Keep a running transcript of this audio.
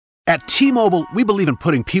At T-Mobile, we believe in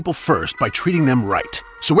putting people first by treating them right.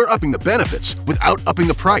 So we're upping the benefits without upping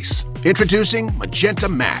the price. Introducing Magenta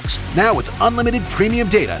Max, now with unlimited premium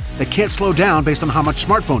data that can't slow down based on how much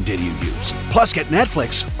smartphone data you use. Plus, get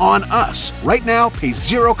Netflix on us. Right now, pay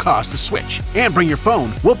zero cost to switch. And bring your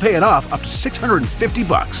phone, we'll pay it off up to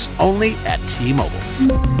 $650. Only at T-Mobile.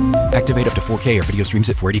 Activate up to 4K or video streams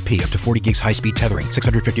at 480p. Up to 40 gigs high-speed tethering.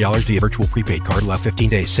 $650 via virtual prepaid card. Allow 15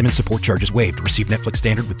 days. SIM and support charges waived. Receive Netflix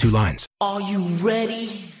standard with 2 lines. Are you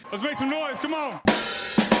ready? Let's make some noise. Come on.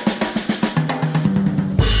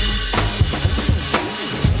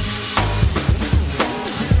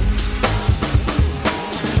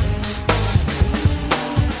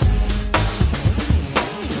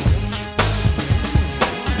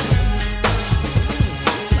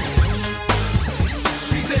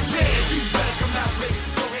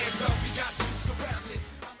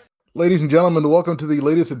 Ladies and gentlemen, welcome to the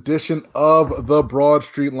latest edition of the Broad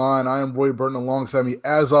Street Line. I am Roy Burton. Alongside me,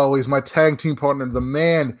 as always, my tag team partner, the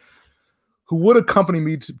man who would accompany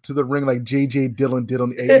me to the ring like J.J. Dillon did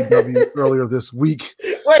on AEW earlier this week.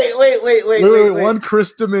 Wait. One,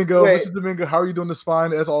 Chris Domingo. Mr. Domingo, how are you doing this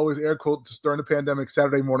fine? As always, air quotes during the pandemic,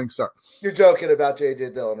 Saturday morning, sir. You're joking about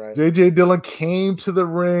J.J. Dillon, right? J.J. Dillon came to the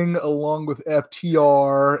ring along with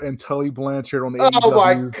FTR and Tully Blanchard on the AEW. Oh,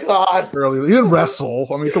 my God. Earlier. He didn't wrestle.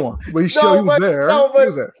 I mean, come on. But he was there. He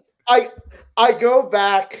was there. I go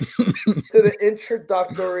back to the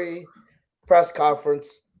introductory press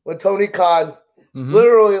conference when Tony Khan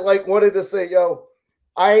literally wanted to say, yo,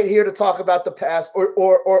 I ain't here to talk about the past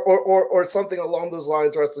or something along those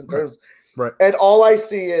lines, wrestling terms. Right. And all I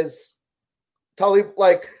see is Tully,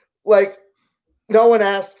 like no one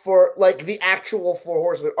asked for the actual Four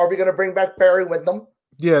Horsemen. Are we going to bring back Barry Windham?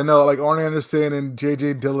 Yeah, no, like Arn Anderson and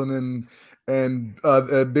J.J. Dillon and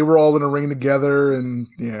they were all in a ring together, and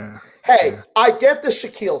yeah. Hey, yeah. I get the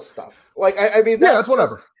Shaquille stuff. I mean, that's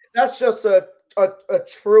whatever. That's just a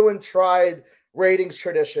true and tried ratings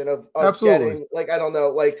tradition of getting, I don't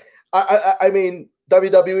know, I mean,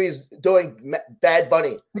 WWE's doing Bad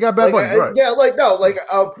Bunny. You got Bad Bunny, right? Yeah,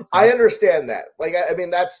 I understand that. I mean,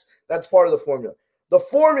 that's part of the formula. The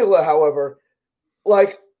formula, however,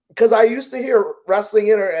 because I used to hear wrestling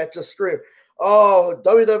internet just scream, oh,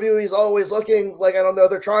 WWE's always looking, I don't know,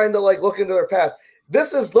 they're trying to, look into their past.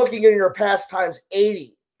 This is looking into your past times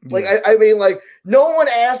 80. Yeah. I mean, no one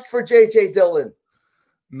asked for J.J. Dillon.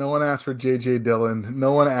 No one asked for J.J. Dillon.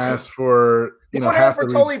 No one asked for, no one asked for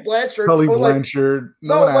Tully Blanchard. Tully Blanchard.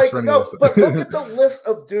 No one asked for any of this. But look at the list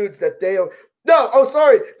of dudes that they have. No, oh,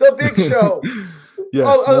 sorry. The Big Show.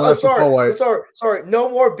 Yes. Sorry. No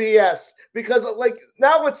more BS. Because,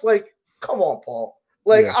 now it's come on, Paul.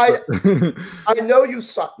 I know you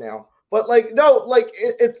suck now. But,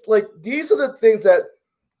 it's these are the things that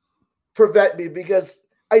prevent me, because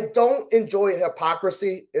I don't enjoy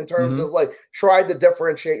hypocrisy in terms of trying to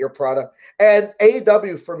differentiate your product. And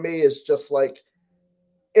AEW for me is just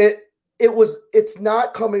it's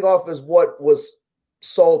not coming off as what was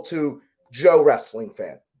sold to Joe wrestling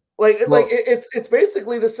fan. It's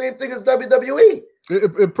basically the same thing as WWE.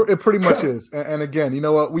 It pretty much is. And again, you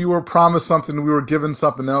know what? We were promised something. We were given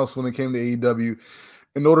something else when it came to AEW.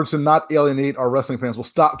 In order to not alienate our wrestling fans, we'll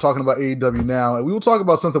stop talking about AEW now, and we will talk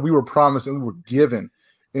about something we were promised and we were given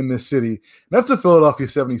in this city. And that's the Philadelphia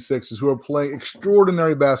 76ers, who are playing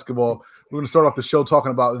extraordinary basketball. We're going to start off the show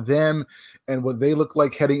talking about them and what they look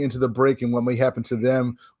like heading into the break and what may happen to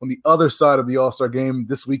them on the other side of the All-Star game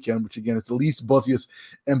this weekend, which, again, is the least buzziest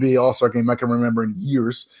NBA All-Star game I can remember in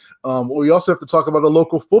years. We also have to talk about the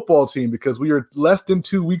local football team, because we are less than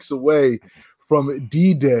 2 weeks away from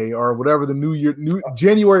D-Day, or whatever the new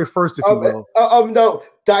January 1st, if you will. No,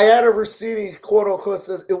 Diana Rossini, quote unquote,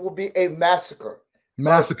 says it will be a massacre.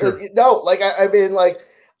 No, I mean,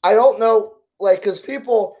 I don't know, because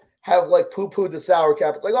people have poo-pooed the salary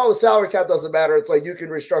cap. It's the salary cap doesn't matter. It's you can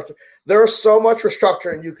restructure. There's so much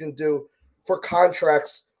restructuring you can do for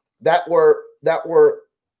contracts that were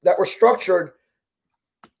structured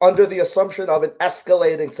under the assumption of an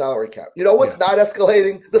escalating salary cap. You know what's not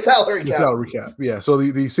escalating? The salary cap. The salary cap, yeah. So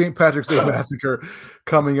the St. Patrick's Day Massacre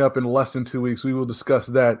coming up in less than 2 weeks. We will discuss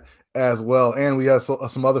that as well. And we have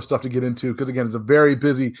some other stuff to get into, because, again, it's a very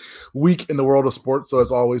busy week in the world of sports. So,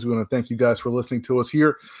 as always, we want to thank you guys for listening to us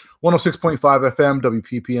here. 106.5 FM,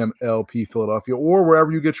 WPPM LP Philadelphia, or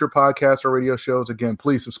wherever you get your podcasts or radio shows. Again,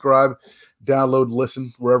 please subscribe, download,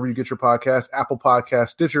 listen, wherever you get your podcasts, Apple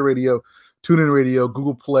Podcasts, Stitcher Radio, TuneIn Radio,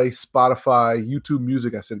 Google Play, Spotify, YouTube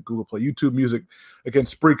Music. I said Google Play, YouTube Music. Again,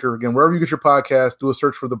 Spreaker. Again, wherever you get your podcast, do a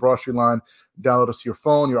search for the Broad Street Line. Download us to your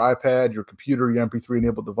phone, your iPad, your computer, your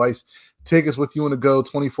MP3-enabled device. Take us with you on the go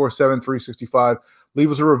 24/7, 365.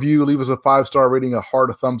 leave us a review, leave us a 5-star rating, a heart,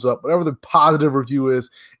 a thumbs up, whatever the positive review is,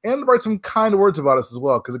 and write some kind words about us as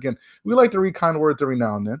well. Because again, we like to read kind words every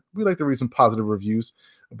now and then. We like to read some positive reviews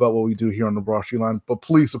about what we do here on the Broad Street Line. But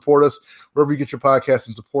please support us wherever you get your podcasts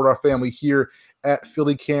and support our family here at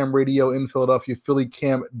Philly Cam Radio in Philadelphia,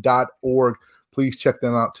 phillycam.org. Please check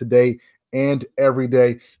them out today and every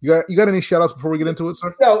day. You got any shout outs before we get into it,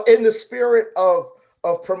 sir? No, in the spirit of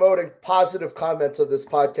promoting positive comments of this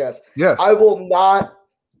podcast, yes, I will not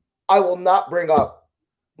bring up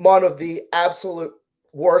one of the absolute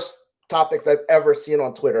worst topics I've ever seen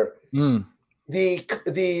on Twitter.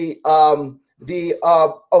 The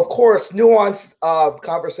of course nuanced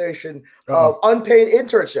conversation of unpaid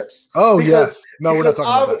internships. Oh, yes. No, we're not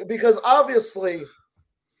talking about that. Because obviously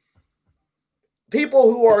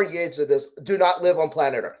people who are engaged in this do not live on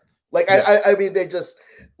planet Earth. Like, yeah. I mean, they just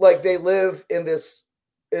like they live in this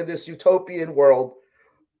utopian world.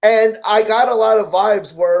 And I got a lot of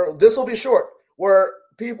vibes where this will be short, where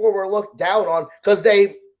people were looked down on because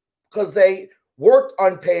they worked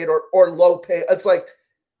unpaid or low pay. It's like,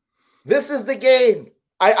 this is the game.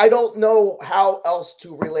 I don't know how else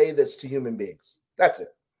to relay this to human beings. That's it.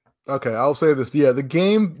 Okay, I'll say this. Yeah, the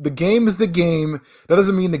game is the game. That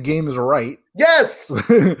doesn't mean the game is right. Yes.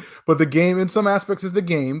 But the game in some aspects is the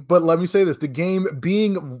game. But let me say this. The game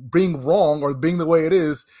being wrong or being the way it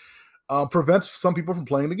is prevents some people from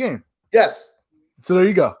playing the game. Yes. So there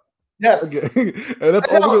you go. Yes. Okay. And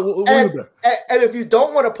that's all and if you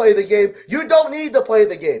don't want to play the game, you don't need to play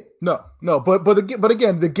the game. No. But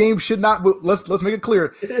again, the game should not. Let's make it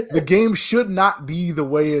clear. The game should not be the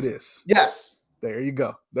way it is. Yes. There you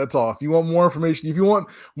go. That's all. If you want more information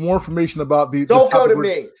about the don't go to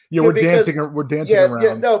me. Yeah, we're dancing around.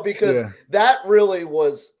 Yeah, no, because that really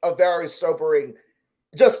was a very sobering.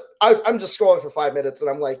 I'm just scrolling for 5 minutes and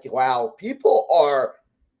I'm like, wow, people are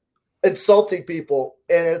insulting people,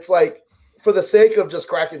 and it's like for the sake of just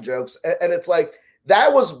cracking jokes, and it's like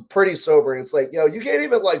that was pretty sobering. It's like, you can't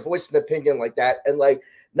even like voice an opinion like that and like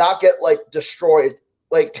not get like destroyed.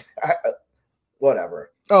 Like whatever.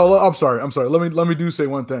 Oh, I'm sorry. Let me do say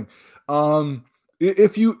one thing.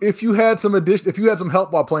 If you had some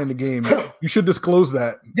help while playing the game, you should disclose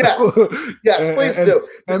that. Yes, please do.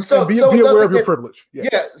 And be aware of your privilege. Yeah.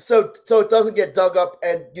 So it doesn't get dug up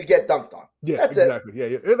and you get dunked on. Yeah, that's exactly.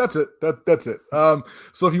 It. Yeah, that's it. That's it.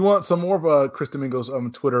 So if you want some more of Chris Domingo's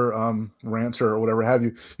Twitter rants or whatever have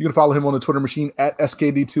you, you can follow him on the Twitter machine at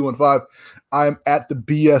SKD215. I'm at the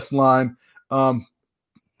BS line.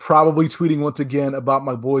 Probably tweeting once again about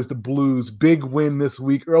my boys, the Blues. Big win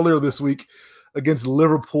earlier this week against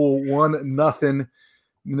Liverpool, 1-0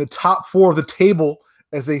 in the top 4 of the table,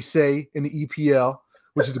 as they say in the EPL,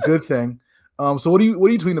 which is a good thing. So what are you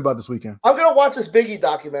tweeting about this weekend? I'm gonna watch this Biggie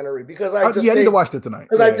documentary because I need to watch that tonight.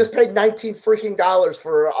 Because I just paid $19 freaking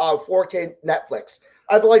for 4K Netflix.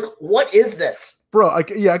 I'd be like, what is this? Bro, I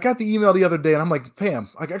got the email the other day, and I'm like, fam,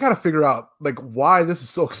 I got to figure out like why this is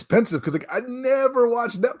so expensive because like I never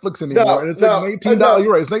watch Netflix anymore, and it's like $19. No.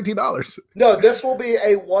 You're right, it's $19. No, this will be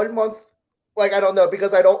a 1 month. Like I don't know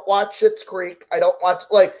because I don't watch Schitt's Creek. I don't watch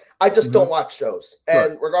I just don't watch shows,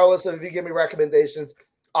 and regardless of if you give me recommendations,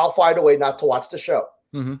 I'll find a way not to watch the show.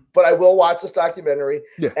 Mm-hmm. But I will watch this documentary,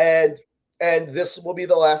 and this will be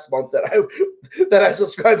the last month that I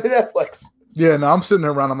subscribe to Netflix. Yeah, no, I'm sitting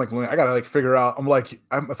there around. I'm like, I gotta like figure out. I'm like,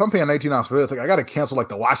 if I'm paying $19 for this, like I gotta cancel like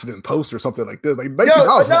the Washington Post or something like this. Like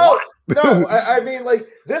 $19 is a lot. No, I mean, like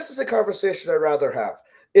this is a conversation I'd rather have.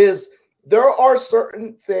 Is there are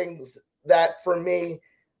certain things that for me,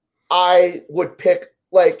 I would pick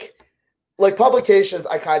like publications.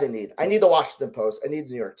 I kind of need. I need the Washington Post. I need the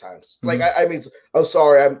New York Times. Mm-hmm. Like I mean, oh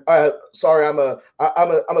sorry, I'm a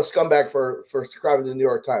scumbag for subscribing to the New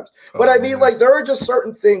York Times. But I mean, like there are just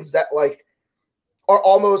certain things that like. Are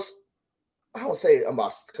almost, I don't say a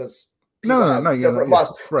must because different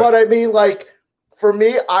must. Right. But I mean, like for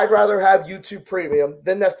me, I'd rather have YouTube Premium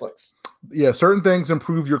than Netflix. Yeah, certain things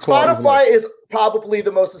improve your quality. Spotify is probably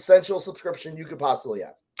the most essential subscription you could possibly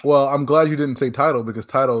have. Well, I'm glad you didn't say Tidal because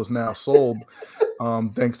Tidal is now sold,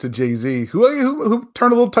 thanks to Jay-Z, who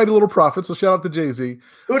turned a tiny little profit. So shout out to Jay-Z.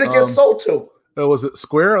 Who did it get sold to? Was it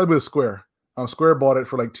Square? It was Square. Square bought it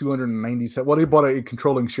for like 297. Well, they bought a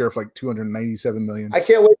controlling share for like 297 million. I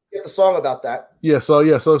can't wait to get the song about that.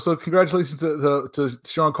 So congratulations to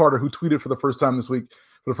Sean Carter, who tweeted for the first time this week,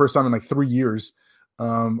 for the first time in like 3 years,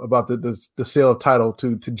 about the sale of Tidal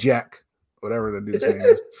to Jack, whatever the dude's name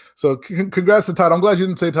is. So congrats to Tidal. I'm glad you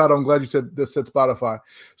didn't say Tidal. I'm glad you said Spotify.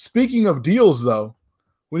 Speaking of deals, though,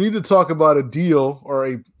 we need to talk about a deal or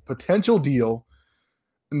a potential deal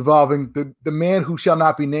involving the man who shall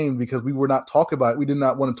not be named because we did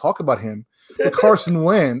not want to talk about him. With Carson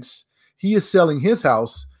Wentz, he is selling his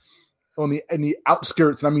house in the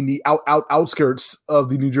outskirts, and I mean the outskirts of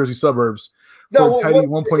the New Jersey suburbs. No, for a tidy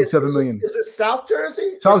 $1.7 million. Is this South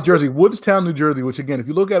Jersey? South Jersey, Woodstown, New Jersey. Which again, if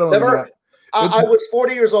you look at it on the map, I was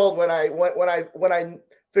 40 years old when I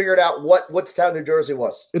figured out what Woodstown, New Jersey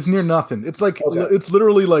was. It's near nothing. It's like it's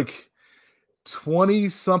literally like 20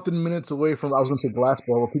 something minutes away from. I was going to say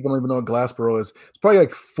Glassboro, but people don't even know what Glassboro is. It's probably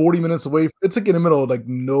like 40 minutes away. It's like in the middle of like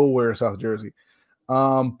nowhere, South Jersey.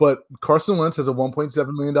 But Carson Wentz has a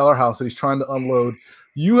 $1.7 million house that he's trying to unload.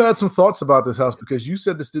 You had some thoughts about this house because you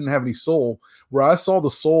said this didn't have any soul, where I saw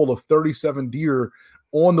the soul of 37 deer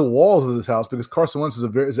on the walls of this house because Carson Wentz is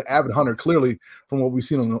an avid hunter, clearly, from what we've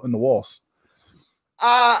seen on the walls.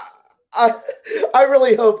 I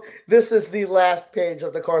really hope this is the last page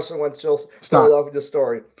of the Carson Wentz Philadelphia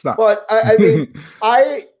story. It's not. But I mean,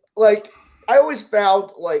 I always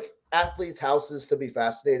found like athletes' houses to be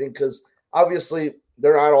fascinating because obviously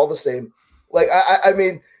they're not all the same. Like I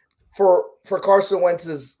mean, for Carson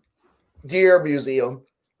Wentz's deer museum,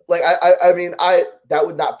 like I mean that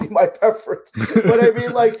would not be my preference. But I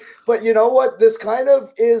mean, like, but you know what? This kind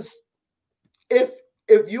of is if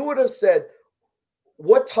you would have said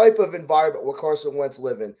what type of environment will Carson Wentz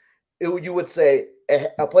live in, you would say an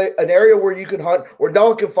area where you can hunt, where no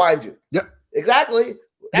one can find you. Yep, exactly.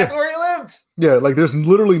 That's where he lived. Yeah, like there's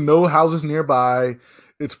literally no houses nearby.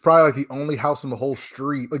 It's probably like the only house in the whole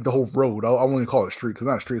street, like the whole road. I won't even call it a street because it's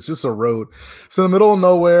not a street. It's just a road. It's in the middle of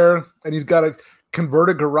nowhere, and he's got a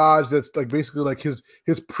converted garage that's like basically like his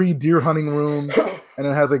pre-deer hunting room, and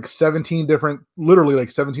it has like 17 different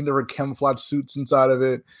camouflage suits inside of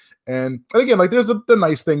it. And again, like there's the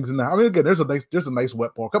nice things in there. I mean, again, there's a nice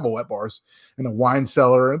wet bar, a couple of wet bars, and a wine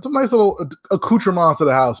cellar, and some nice little accoutrements to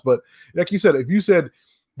the house. But like you said, if you said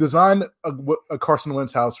design a Carson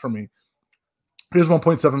Wentz house for me, here's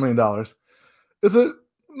 $1.7 million. It's a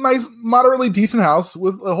nice, moderately decent house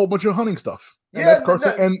with a whole bunch of hunting stuff. And that's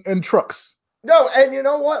Carson and trucks. No, and you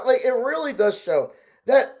know what? Like, it really does show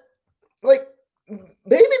that, like,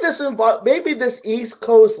 maybe this East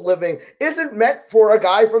Coast living isn't meant for a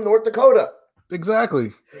guy from North Dakota.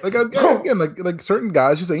 Exactly. Like, again, like certain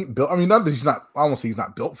guys just ain't built. I mean, not that he's not. I won't say he's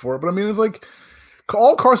not built for it, but I mean, it's like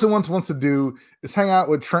all Carson Wentz wants to do is hang out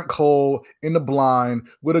with Trent Cole in the blind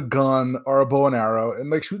with a gun or a bow and arrow and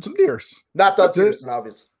like shoot some deers. Not Doug Peterson,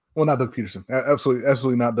 obviously. Well, not Doug Peterson.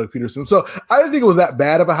 Absolutely not Doug Peterson. So I didn't think it was that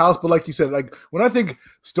bad of a house, but like you said, like when I think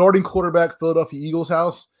starting quarterback Philadelphia Eagles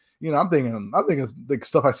house, you know, I'm thinking like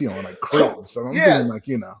stuff I see on like Cribs. So I'm thinking like,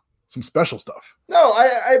 you know, some special stuff. No,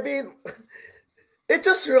 I mean, it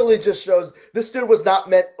just really just shows this dude was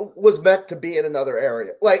meant to be in another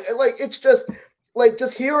area. Like it's just like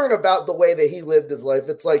just hearing about the way that he lived his life.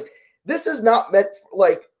 It's like this is not meant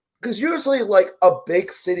like because usually like a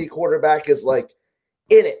big city quarterback is like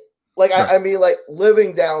in it. Like right. I mean, like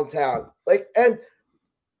living downtown. Like and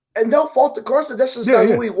no fault to Carson. That's just not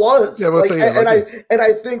who he was. Yeah, like,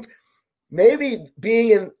 I think maybe being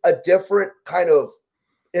in a different kind of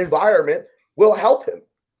environment will help him.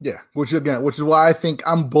 Yeah, which is why I think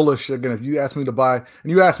I'm bullish. Again, if you asked me to buy,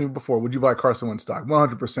 and you asked me before, would you buy Carson Wentz stock?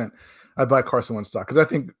 100%, I'd buy Carson Wentz stock because I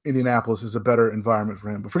think Indianapolis is a better environment for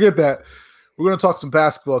him. But forget that. We're going to talk some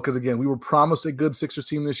basketball because, again, we were promised a good Sixers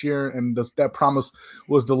team this year, and that promise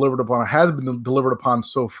was delivered upon. It has been delivered upon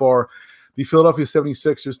so far. The Philadelphia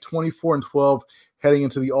 76ers, 24-12, heading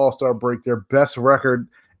into the All-Star break, their best record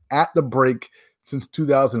at the break since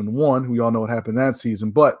 2001. We all know what happened that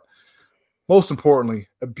season. But most importantly,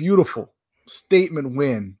 a beautiful statement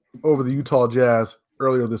win over the Utah Jazz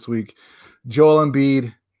earlier this week. Joel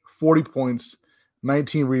Embiid, 40 points,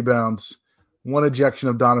 19 rebounds, 1 ejection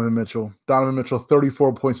of Donovan Mitchell. Donovan Mitchell,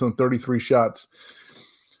 34 points on 33 shots.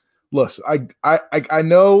 Listen, I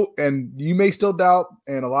know, and you may still doubt,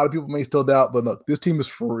 and a lot of people may still doubt, but look, this team is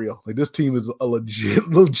for real. Like, this team is a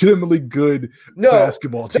legitimately good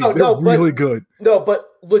basketball team. They're really good. No, but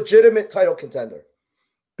legitimate title contender.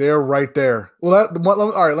 They're right there. Well,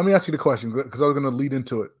 all right, let me ask you the question because I was going to lead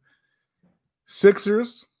into it.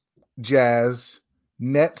 Sixers, Jazz,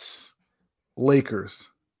 Nets, Lakers.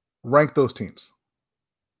 Rank those teams.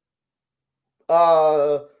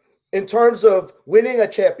 In terms of winning a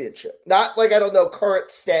championship, not like, I don't know, current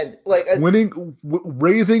stand, like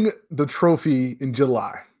raising the trophy in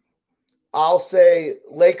July. I'll say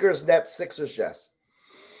Lakers, Nets, Sixers, Jazz.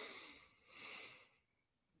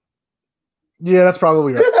 Yeah, that's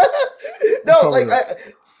probably right.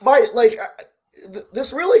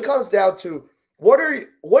 This really comes down to what do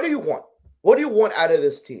you want? What do you want out of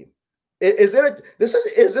this team? Is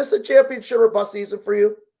this a championship or bust season for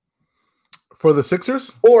you? For the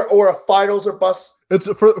Sixers? Or a finals or bust? It's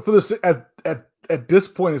for the at this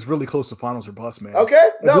point, it's really close to finals or bust, man. Okay.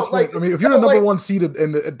 Point, I mean, if you're the number one seeded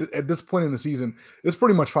at this point in the season, it's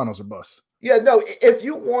pretty much finals or bust. Yeah, no, if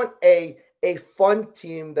you want a fun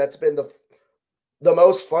team that's been the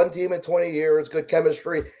most fun team in 20 years, good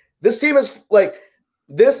chemistry, this team is like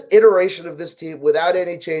this iteration of this team without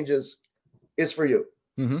any changes is for you.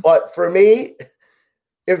 Mm-hmm. But for me,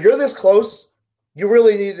 if you're this close, you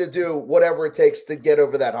really need to do whatever it takes to get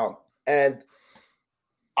over that hump. And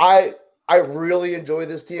I really enjoy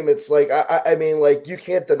this team. It's like, I mean, like, you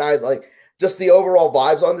can't deny, like, just the overall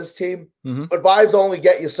vibes on this team. Mm-hmm. But vibes only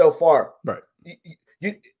get you so far. Right.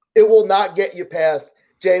 It will not get you past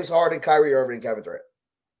James Harden, Kyrie Irving, and Kevin Durant.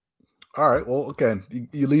 All right. Well, again,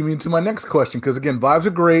 you lead me into my next question because, again, vibes are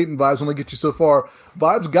great and vibes only get you so far.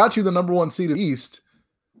 Vibes got you the number one seed in the East.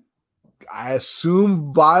 I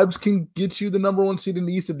assume vibes can get you the number one seed in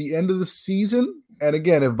the East at the end of the season. And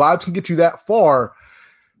again, if vibes can get you that far,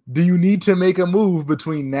 do you need to make a move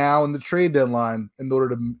between now and the trade deadline in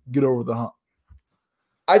order to get over the hump?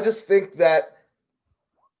 I just think that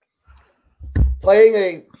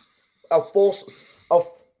playing at full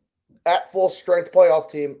strength playoff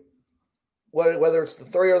team, whether it's the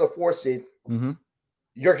 3 or the 4 seed, mm-hmm.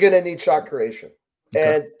 you're going to need shot creation.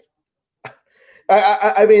 Okay. And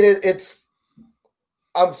I mean, it's.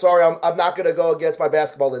 I'm sorry, I'm not going to go against my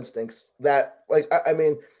basketball instincts. That, like, I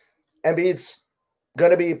mean, Embiid's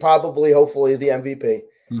going to be probably, hopefully, the MVP,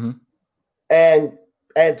 mm-hmm.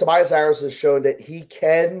 and Tobias Harris has shown that he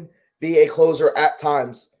can be a closer at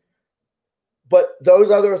times. But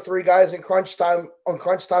those other 3 guys in crunch time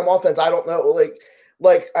offense, I don't know.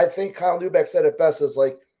 Like I think Kyle Neubeck said it best: is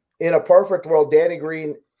like, in a perfect world, Danny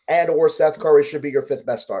Green and or Seth Curry should be your 5th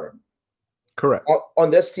best starter. Correct. On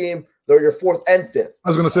this team, they're your 4th and 5th. I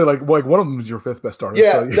was going to say, like one of them is your 5th best starter.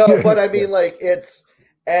 Yeah, so, no, but I mean, like, it's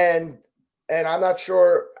and I'm not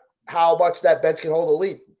sure how much that bench can hold a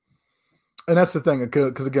lead. And that's the thing,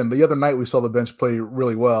 because again, the other night we saw the bench play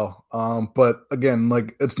really well. But again,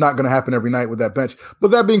 like, it's not going to happen every night with that bench.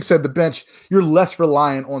 But that being said, the bench, you're less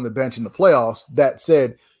reliant on the bench in the playoffs. That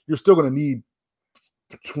said, you're still going to need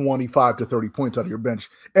 25 to 30 points out of your bench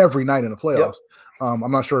every night in the playoffs. Yep.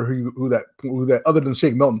 I'm not sure who that other than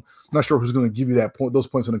Shake Milton. I'm not sure who's going to give you those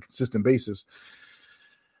points on a consistent basis.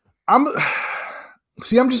 I'm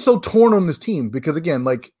just so torn on this team because, again,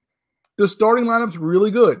 like, the starting lineup's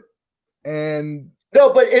really good. And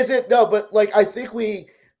like, I think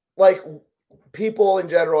people in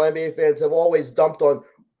general, NBA fans, have always dumped on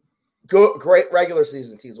great regular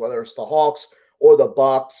season teams, whether it's the Hawks or the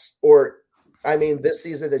Bucks or, I mean, this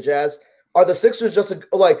season the Jazz. Are the Sixers just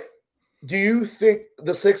do you think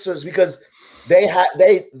the Sixers, because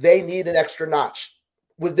they need an extra notch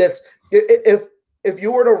with this? If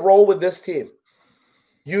you were to roll with this team,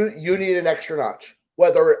 you need an extra notch.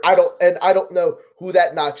 I don't know who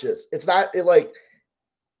that notch is. It's not like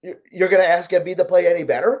you're going to ask Embiid to play any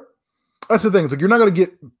better. That's the thing. It's like, you're not going to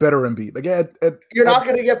get better Embiid. Like, you're not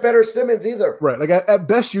going to get better Simmons either. Right. Like, at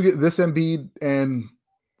best, you get this Embiid, and,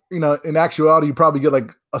 you know, in actuality, you probably get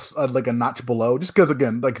like a notch below, just because,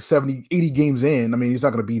 again, like 70, 80 games in, I mean, he's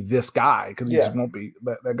not going to be this guy because he just won't be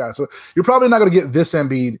that guy. So you're probably not going to get this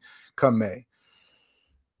Embiid come May.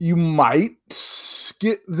 You might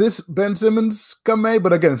get this Ben Simmons come May,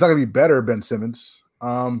 but again, it's not going to be better Ben Simmons.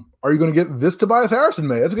 Are you going to get this Tobias Harris in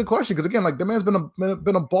May? That's a good question, because, again, like, the man's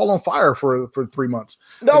been a ball on fire for 3 months.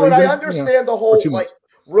 No, and I understand the whole, like,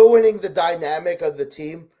 ruining the dynamic of the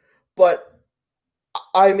team, but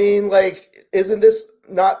I mean, like, isn't this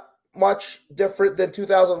not much different than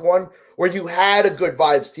 2001, where you had a good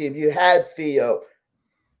vibes team, you had Theo,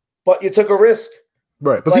 but you took a risk.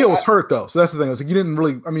 Right, but Theo was hurt though, so that's the thing. It's like, you didn't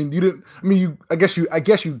really. I guess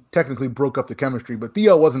you technically broke up the chemistry, but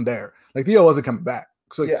Theo wasn't there. Like, Theo wasn't coming back,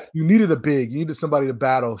 so you needed a big. You needed somebody to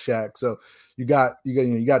battle Shaq. So you got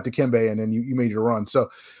Dikembe, and then you made your run. So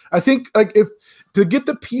I think, like, if to get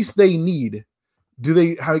the piece they need,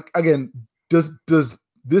 does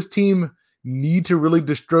this team need to really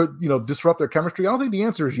disrupt their chemistry? I don't think the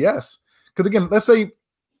answer is yes, because, again, let's say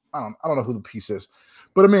I don't know who the piece is,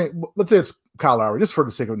 but I mean, let's say it's Kyle Lowry, just for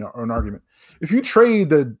the sake of an argument. If you trade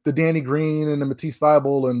the Danny Green and the Matisse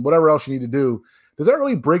Thybulle and whatever else you need to do, does that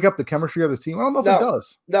really break up the chemistry of this team? I don't know if it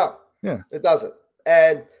does. No. Yeah. It doesn't.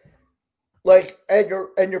 And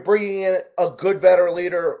you're bringing in a good veteran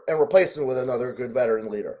leader and replacing with another good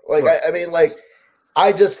veteran leader. Like, right. I mean, like,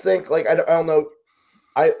 I just think, like, I don't know.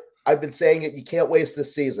 I've been saying it. You can't waste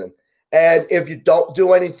this season. And if you don't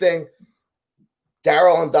do anything,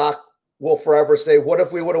 Daryl and Doc will forever say, what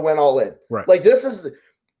if we would have went all in? Right. Like, this is,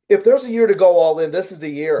 if there's a year to go all in, this is the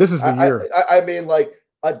year. This is the year. I mean, like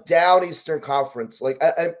a down Eastern Conference. Like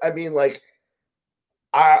I mean, like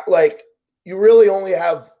you really only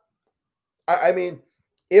have. I mean,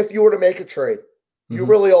 if you were to make a trade, you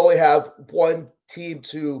really only have one team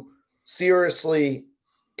to seriously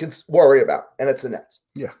worry about, and it's the Nets.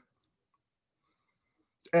 Yeah.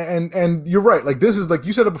 And you're right. Like this is like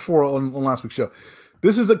you said it before on last week's show.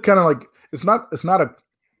 This is a kind of like it's not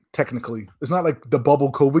like the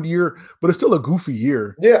bubble COVID year, but it's still a goofy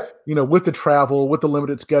year. Yeah. With the travel, with the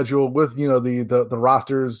limited schedule, with the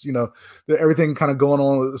rosters, everything kind of going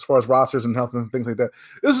on as far as rosters and health and things like that.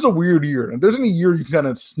 This is a weird year. And if there's any year you can kind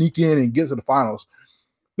of sneak in and get to the finals,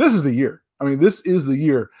 this is the year. I mean, this is the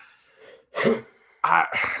year. I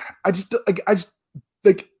just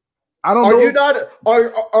I don't know.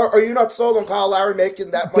 Are you not sold on Kyle Lowry making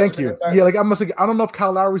that much? Thank you. Yeah, like I don't know if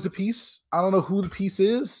Kyle Lowry's the piece. I don't know who the piece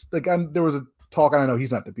is. Like there was a talk, and I know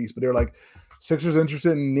he's not the piece, but they were like Sixers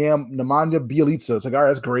interested in Nemanja Bjelica. It's like, all right,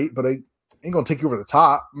 that's great, but I ain't gonna take you over the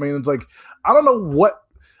top. I mean, it's like I don't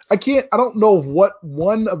know of what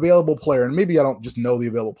one available player, and maybe I don't just know the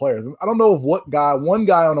available players. I don't know of one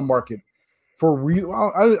guy on the market for I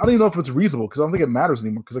don't even know if it's reasonable because I don't think it matters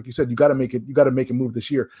anymore. Because like you said, you got to make a move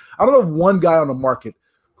this year. I don't know of one guy on the market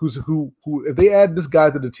who if they add this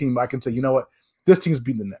guy to the team, I can say, you know what, this team's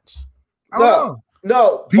beating the Nets.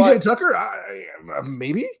 No, PJ Tucker,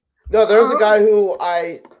 maybe. No, there's a guy who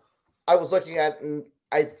I was looking at, and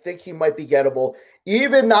I think he might be gettable.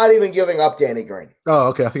 Not even giving up Danny Green. Oh,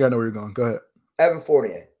 okay. I think I know where you're going. Go ahead. Evan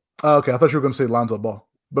Fournier. Oh, okay. I thought you were going to say Lonzo Ball,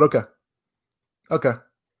 but okay. Okay.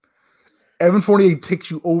 Evan Fournier takes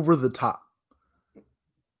you over the top.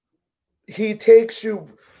 He takes you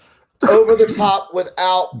over the top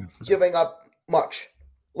without giving up much.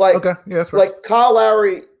 Like, okay, yeah, that's right. Like Kyle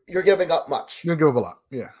Lowry, you're giving up much. You're going to give up a lot,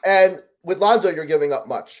 yeah. And with Lonzo, you're giving up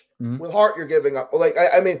much. Mm-hmm. With Hart, you're giving up. Like,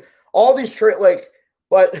 I mean, all these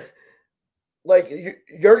but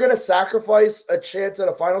you're going to sacrifice a chance at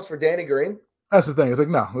a finals for Danny Green? That's the thing. It's like,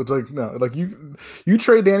 no. It's like, no. Like, you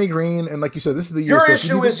trade Danny Green, and like you said, this is the year. Your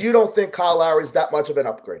issue is you don't think Kyle Lowry is that much of an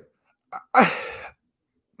upgrade. I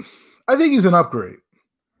think he's an upgrade.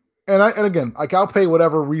 And again, like, I'll pay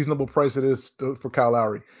whatever reasonable price it is for Kyle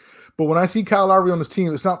Lowry. But when I see Kyle Lowry on this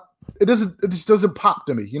team, it just doesn't pop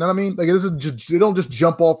to me. You know what I mean? Like, they don't just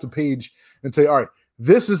jump off the page and say, all right,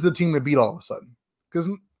 this is the team to beat all of a sudden. Because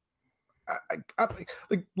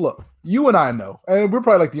look, you and I know, and we're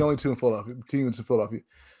probably like the only teams in Philadelphia.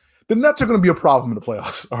 The Nets are going to be a problem in the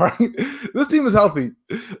playoffs. All right, this team is healthy.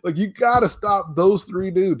 Like, you got to stop those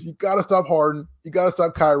three dudes. You got to stop Harden. You got to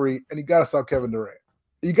stop Kyrie, and you got to stop Kevin Durant.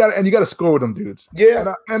 You got to score with them dudes.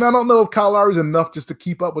 Yeah, and I don't know if Kyle Lowry's enough just to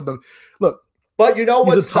keep up with them. Look. But you know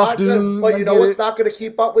what's not going to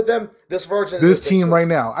keep up with them? This version of this team right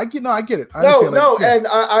now. I get it. And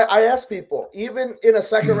I ask people, even in a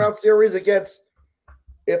second round series against,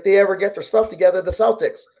 if they ever get their stuff together, the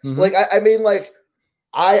Celtics. Mm-hmm. Like, I mean, like,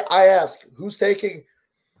 I ask, who's taking,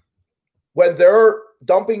 when they're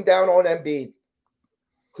dumping down on Embiid,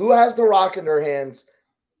 who has the rock in their hands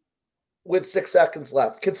with 6 seconds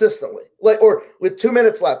left consistently, or with 2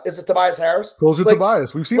 minutes left? Is it Tobias Harris? Goes with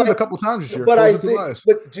Tobias. We've seen it a couple times this year.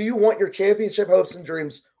 But do you want your championship hopes and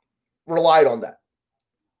dreams relied on that?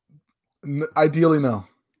 Ideally, no.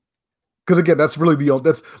 Because again, that's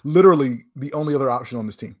literally the only other option on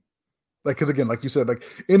this team. Like, because again, like you said, like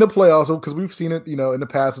in the playoffs, because we've seen it, in the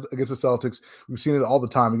past against the Celtics, we've seen it all the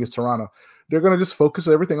time against Toronto. They're going to just focus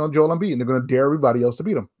everything on Joel Embiid, and they're going to dare everybody else to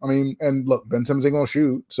beat him. I mean, and look, Ben Simmons ain't going to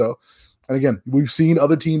shoot, so. And again, we've seen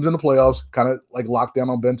other teams in the playoffs kind of like lock down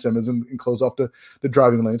on Ben Simmons and close off the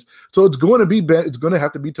driving lanes. So it's going to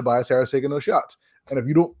have to be Tobias Harris taking those shots. And if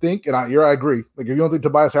you don't think, and I agree, like if you don't think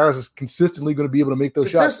Tobias Harris is consistently going to be able to make those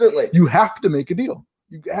shots, you have to make a deal.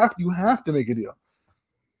 You have to make a deal.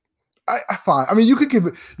 I find. I mean, you could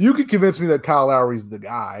convince me that Kyle Lowry's the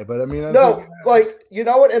guy, but I mean, you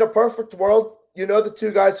know what? In a perfect world, the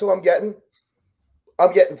two guys who I'm getting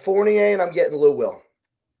Fournier and I'm getting Lou Will.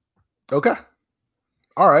 Okay.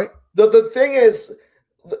 All right. The thing is,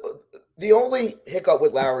 the only hiccup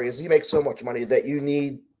with Lowry is he makes so much money that you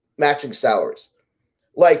need matching salaries.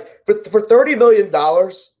 Like for $30 million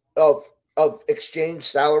of exchange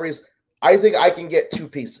salaries, I think I can get 2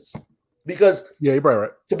 pieces. Because you're probably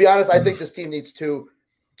right. To be honest, I think this team needs two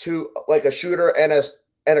like a shooter and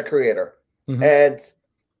a creator. Mm-hmm. And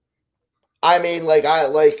I mean,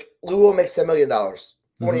 Lou Will makes $10 million.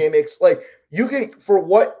 Fournier makes you can, for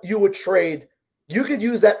what you would trade, you could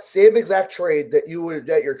use that same exact trade that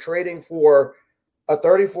you're trading for a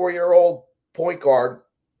 34-year-old point guard,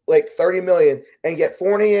 like $30 million, and get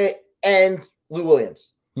Fournier and Lou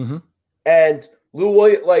Williams. Mm-hmm. And Lou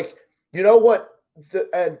Williams, like, you know what?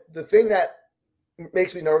 The thing that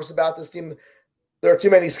makes me nervous about this team, there are too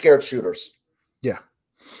many scared shooters. Yeah.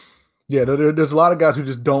 Yeah, there's a lot of guys who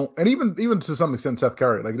just don't, and even to some extent Seth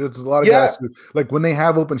Curry. Like there's a lot of guys who, like, when they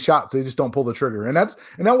have open shots, they just don't pull the trigger. And that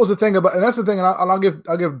was the thing about, and that's the thing. And I'll give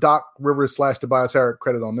Doc Rivers / Tobias Harris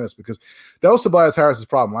credit on this, because that was Tobias Harris's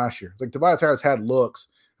problem last year. It's like Tobias Harris had looks.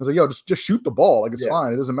 I was like, yo, just shoot the ball. Like, it's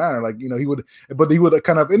fine. It doesn't matter. Like, he would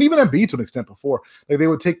kind of, and even Embiid to an extent before, like they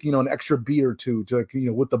would take, an extra beat or two to, like,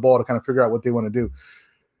 with the ball to kind of figure out what they want to do.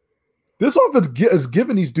 This offense is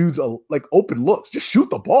giving these dudes open looks. Just shoot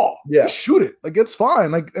the ball. Yeah, just shoot it. Like, it's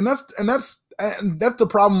fine. Like, and that's the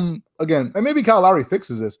problem again. And maybe Kyle Lowry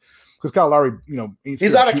fixes this, because Kyle Lowry,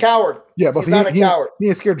 he's not a coward. Yeah, but he's not a coward. He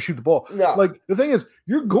ain't scared to shoot the ball. No. Like, the thing is,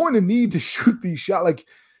 you're going to need to shoot these shots.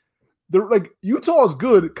 Like Utah is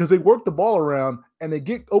good because they work the ball around and they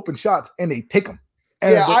get open shots and they take them.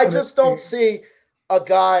 And I just don't see a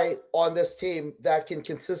guy on this team that can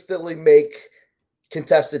consistently make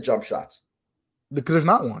contested jump shots, because there's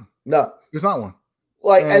not one. No, there's not one.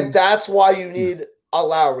 Like, and that's why you need a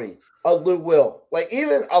Lowry, a Lou Will, like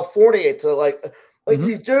even a Fournier to like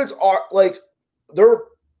these dudes are like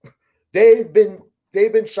they've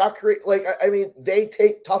been shot create. Like, I mean, they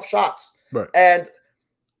take tough shots, right? And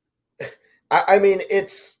I mean,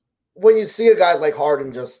 it's when you see a guy like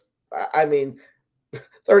Harden, just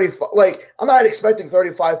 35. Like, I'm not expecting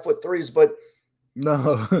 35-foot threes, but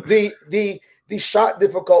no, the shot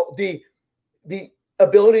difficult, the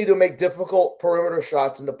ability to make difficult perimeter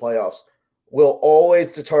shots in the playoffs will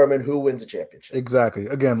always determine who wins a championship. Exactly.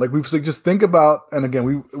 Again, like we've just think about, and again,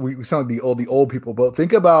 we sound like the old people, but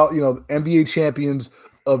think about, NBA champions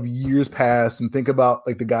of years past, and think about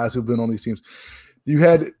like the guys who've been on these teams. You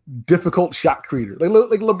had difficult shot creators,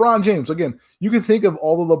 like LeBron James. Again, you can think of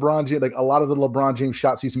all the LeBron James, like a lot of the LeBron James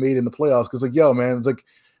shots he's made in the playoffs. Because, like, yo, man, it's like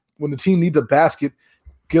when the team needs a basket,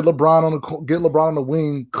 get LeBron on the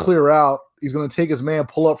wing, clear out. He's going to take his man,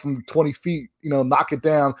 pull up from 20 feet, knock it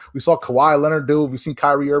down. We saw Kawhi Leonard do it. We've seen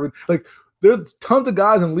Kyrie Irving. Like, there's tons of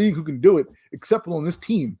guys in the league who can do it, except on this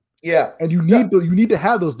team. Yeah, and you need to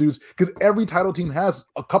have those dudes, because every title team has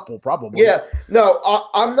a couple, probably. Yeah, no,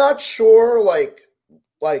 I'm not sure, like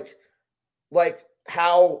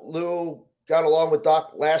how Lou got along with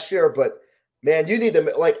Doc last year, but man, you need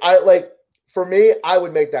to for me, I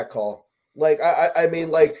would make that call. Like, I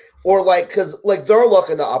mean, like, or like, because like they're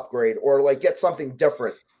looking to upgrade or like get something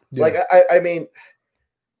different. Yeah. Like, I mean,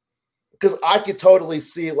 because I could totally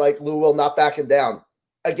see like Lou Will not backing down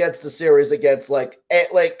against the series against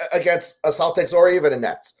against a Celtics or even a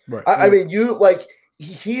Nets. Right. I mean,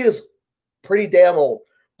 he is pretty damn old,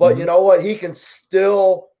 but you know what? He can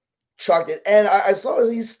still chuck it. And I saw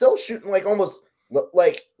he's still shooting like almost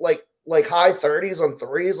like high 30s on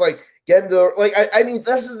threes, like getting to like, I mean,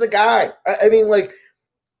 this is the guy. I mean, like,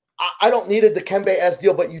 I don't need a Dikembe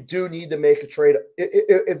deal, but you do need to make a trade.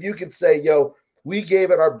 If you could say, yo, we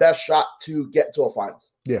gave it our best shot to get to a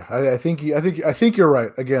finals. Yeah, I think you're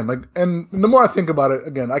right. Again, like, and the more I think about it,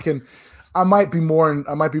 again, I might be more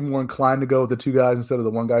inclined to go with the two guys instead of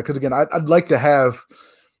the one guy, because again, I'd like to have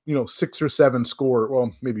 6 or 7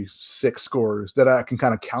 maybe 6 scorers that I can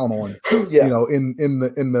kind of count on. Yeah. In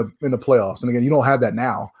the playoffs. And again, you don't have that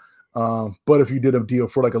now. But if you did a deal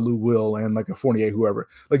for like a Lou Will and like a Fournier, whoever,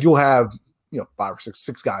 like you'll have 5 or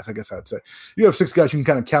 6 guys, I guess I'd say. You have 6 guys you can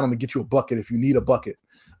kind of count on to get you a bucket if you need a bucket.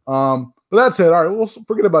 But that said, all right, we'll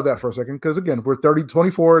forget about that for a second, because again, we're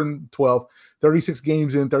 24-12, 36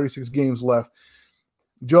 games in, 36 games left.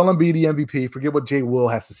 Joel Embiid, the MVP. Forget what Jay Will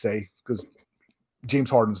has to say, because James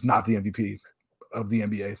Harden's not the MVP of the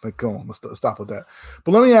NBA. Like, come on, let's stop with that.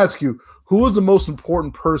 But let me ask you, who is the most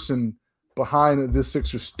important person behind this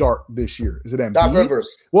Sixers start this year? Is it Embiid? Doc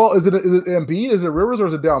Rivers. Well, is it Embiid? Is it Rivers, or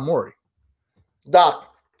is it Daryl Morey?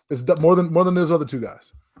 Doc. It's more than those other 2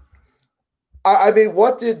 guys. I mean,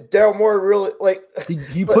 what did Daryl Morey really like?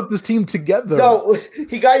 He put this team together. No,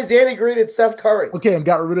 he got Danny Green and Seth Curry. Okay, and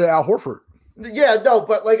got rid of Al Horford. Yeah, no,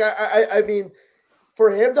 but like I mean,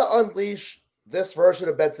 for him to unleash this version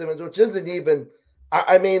of Ben Simmons, which isn't even,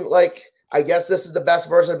 I mean, like, I guess this is the best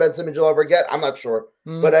version of Ben Simmons you'll ever get. I'm not sure,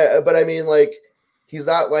 but I mean, like, he's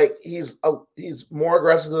not like he's more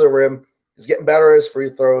aggressive to the rim. He's getting better at his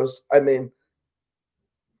free throws. I mean,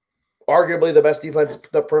 arguably the best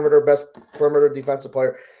perimeter defensive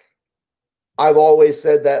player. I've always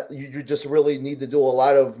said that you just really need to do a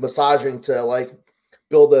lot of massaging to like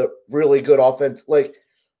build a really good offense, like,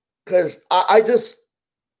 because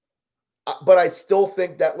but I still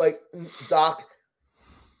think that like Doc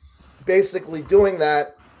basically doing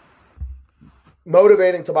that,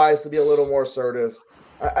 motivating Tobias to be a little more assertive,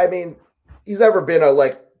 I mean, he's never been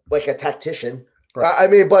a tactician. Right. I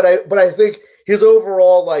mean, but I think his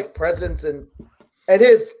overall like presence and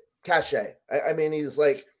his cachet. I mean, he's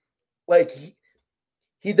like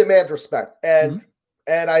he demands respect, and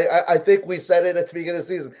I think we said it at the beginning of the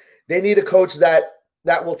season. They need a coach that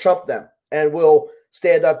will trump them and will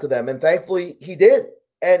stand up to them, and thankfully he did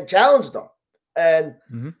and challenged them. And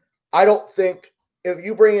I don't think if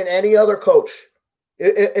you bring in any other coach,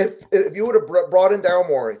 if you would have brought in Daryl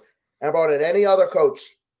Morey and brought in any other coach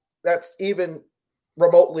that's even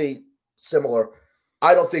remotely similar,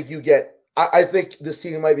 I don't think you get. I think this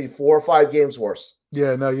team might be 4 or 5 games worse.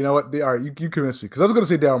 Yeah, no, you know what? All right, you convinced me because I was going to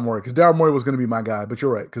say Daryl Morey because Daryl Morey was going to be my guy, but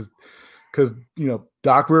you're right because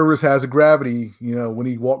Doc Rivers has a gravity, when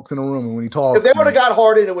he walks in a room and when he talks. If they would have got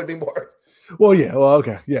Harden, it would be more. Well, yeah,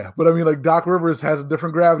 okay, yeah, but I mean, like Doc Rivers has a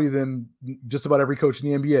different gravity than just about every coach in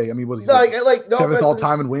the NBA. I mean, was he seventh all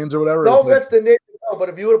time in wins or whatever? No offense to Nate McMillan, but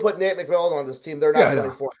if you would have put Nate McMillan on this team, they're not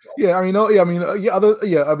 24. Yeah, I mean, other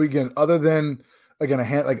than again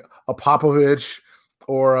a Popovich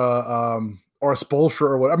or a Spoelstra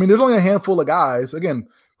or what. I mean, there's only a handful of guys again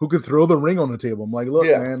who could throw the ring on the table. I'm like, look,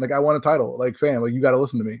 man, like I want a title, like fam, like you got to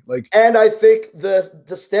listen to me, like. And I think the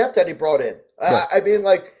staff that he brought in. I mean,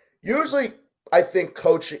 like usually I think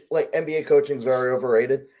coaching, like NBA coaching, is very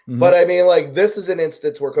overrated. But I mean, like this is an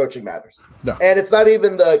instance where coaching matters. No. And it's not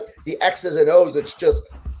even the X's and O's. It's just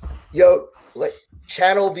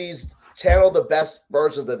channel the best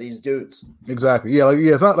versions of these dudes. Exactly. Yeah.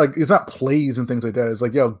 It's not plays and things like that. It's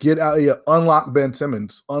like, get out here, unlock Ben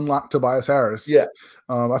Simmons, unlock Tobias Harris. Yeah.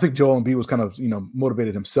 I think Joel Embiid was kind of,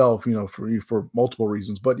 motivated himself, for multiple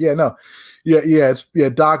reasons, but Doc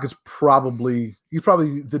is probably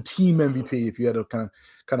the team MVP if you had to kind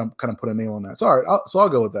of put a name on that. So, all right. I'll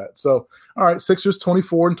go with that. So, all right. Sixers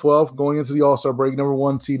 24-12 going into the All-Star break, number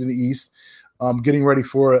 1 seed in the East. Getting ready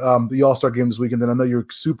for the All-Star game this weekend. Then I know you're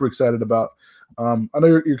super excited about. I know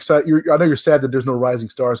you're excited. I know you're sad that there's no Rising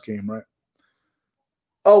Stars game, right?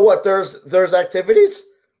 Oh, what? There's activities?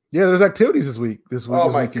 Yeah, there's activities this week.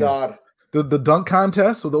 Oh my God! The dunk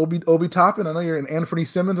contest with Obi Toppin. I know you're in Anthony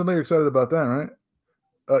Simmons. I know you're excited about that, right?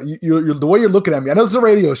 You're the way you're looking at me. I know it's a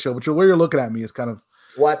radio show, but the way you're looking at me is kind of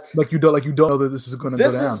what? Like you don't know that this is going to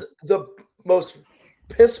go down. This is the most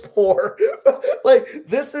piss poor. Like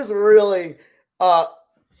this is really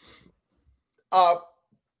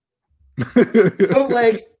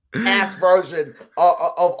bootleg ass version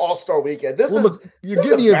of All-Star Weekend. You're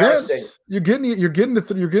getting the events. You're getting the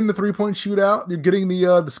 3-point shootout. You're getting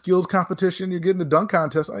the skills competition. You're getting the dunk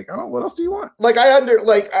contest. Like, I don't know, what else do you want? Like I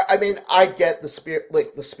mean, I get the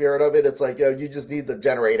spirit of it. It's like, you just need to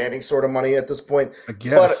generate any sort of money at this point. I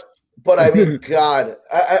guess. But I mean, God,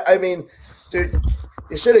 I mean, dude,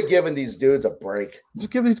 you should have given these dudes a break.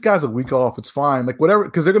 Just give these guys a week off. It's fine. Like whatever,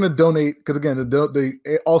 because they're going to donate. Because again,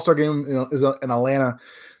 the All-Star game is in Atlanta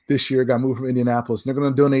this year. Got moved from Indianapolis. And they're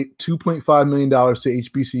going to donate $2.5 million to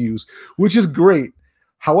HBCUs, which is great.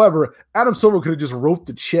 However, Adam Silver could have just wrote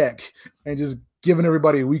the check and just given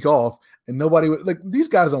everybody a week off, and nobody would these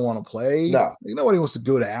guys don't want to play. No, nobody wants to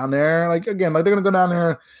go down there. Like again, they're going to go down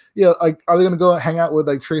there. Yeah, are they going to go hang out with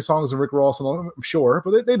Trey Songz and Rick Ross and all? I'm sure,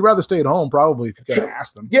 but they'd rather stay at home probably if you got to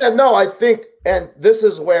ask them. Yeah, no, I think, and this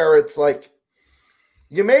is where it's like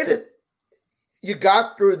you made it. You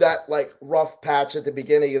got through that rough patch at the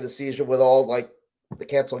beginning of the season with all the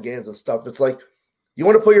canceled games and stuff. It's like you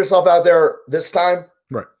want to put yourself out there this time,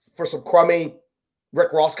 right, for some crummy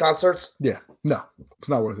Rick Ross concerts. Yeah, no, it's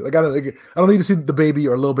not worth it. I don't need to see the baby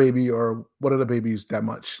or Lil Baby or one of the babies that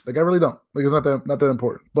much. I really don't. It's not that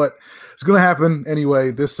important. But it's going to happen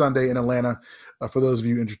anyway this Sunday in Atlanta. For those of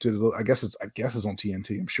you interested, I guess it's on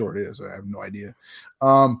TNT. I'm sure it is. I have no idea.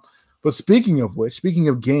 But speaking of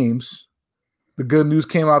games, the good news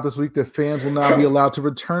came out this week that fans will now be allowed to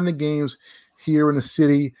return to games here in the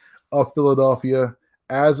city of Philadelphia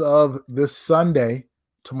as of this Sunday,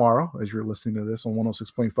 tomorrow, as you're listening to this on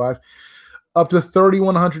 106.5. Up to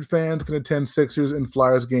 3,100 fans can attend Sixers and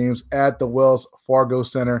Flyers games at the Wells Fargo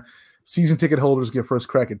Center. Season ticket holders get first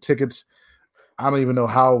crack at tickets. I don't even know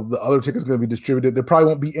how the other tickets are going to be distributed. There probably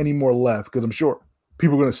won't be any more left because I'm sure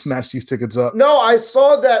people are going to snatch these tickets up. No, I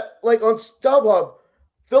saw that on StubHub,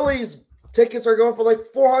 Phillies tickets are going for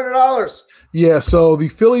 $400. Yeah, so the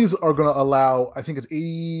Phillies are going to allow, I think it's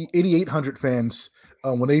 8,800 fans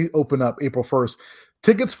when they open up April 1st.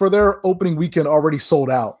 Tickets for their opening weekend already sold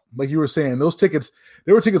out. Like you were saying, those tickets,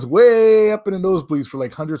 there were tickets way up in the nosebleeds for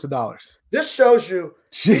hundreds of dollars. This shows you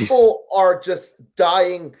people are just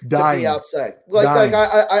dying to be outside.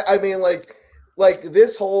 I mean,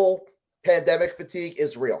 this whole pandemic fatigue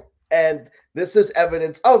is real. And this is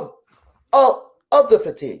evidence of of the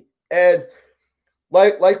fatigue. And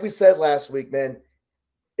like we said last week, man,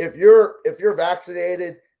 if you're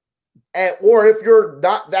vaccinated or if you're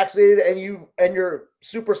not vaccinated and you're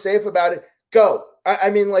super safe about it, go.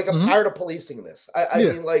 I mean, like, I'm tired of policing this. I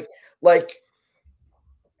mean, like,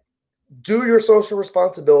 do your social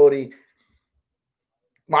responsibility,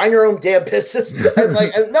 mind your own damn business.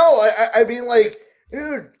 I mean, like,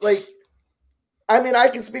 dude, like, I mean, I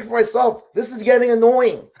can speak for myself. This is getting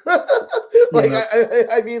annoying.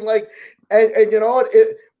 I mean, like, and you know what?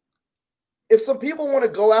 If some people want to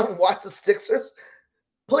go out and watch the Sixers,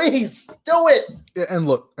 please do it. And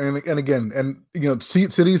look, and again, and you know,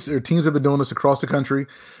 cities or teams have been doing this across the country,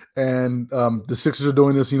 and the Sixers are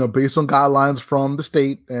doing this, you know, based on guidelines from the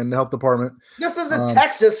state and the health department. This isn't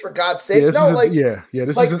Texas, for God's sake. This like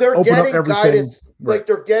they're getting guidance. Right. Like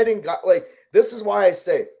they're getting like this is why I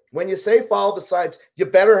say when you say follow the science, you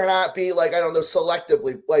better not be like, I don't know,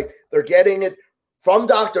 selectively. Like they're getting it from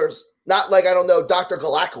doctors, not like, I don't know, Dr.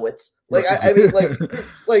 Galakowitz. Like I mean,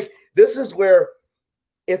 like this is where.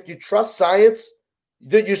 If you trust science,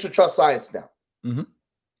 you should trust science now. Mm-hmm.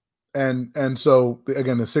 And so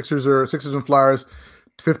again, the Sixers and Flyers,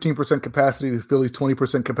 15% capacity. The Phillies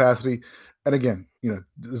 20% capacity. And again, you know,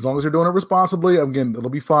 as long as they're doing it responsibly, again,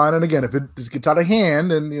 it'll be fine. And again, if it just gets out of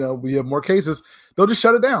hand and you know we have more cases, they'll just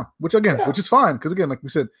shut it down. Which is fine because again, like we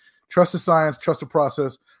said, trust the science, trust the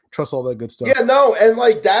process, trust all that good stuff. Yeah, no, and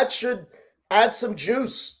like that should add some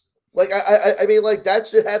juice. Like I mean, like that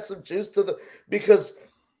should add some juice to because.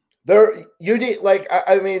 You need like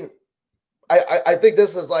I mean I think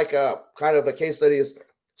this is like a kind of a case study is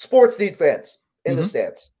sports need fans in the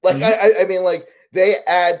stands. Like I mean like they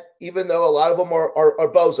add, even though a lot of them are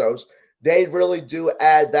bozos, they really do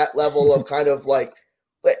add that level of kind of like,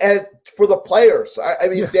 and for the players, I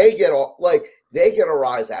mean they get a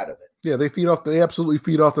rise out of it. Yeah, they absolutely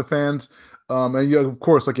feed off the fans. And you, of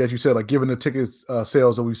course, like as you said, like given the ticket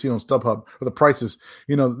sales that we've seen on StubHub or the prices,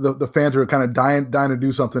 you know, the fans are kind of dying to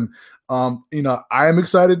do something. You know, I am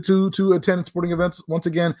excited to attend sporting events once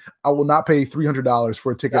again. I will not pay $300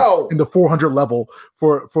 for a ticket in the 400 level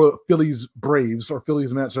for Phillies Braves or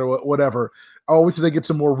Phillies Mets or whatever. I always say they get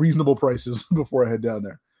some more reasonable prices before I head down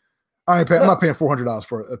there. I'm not paying $400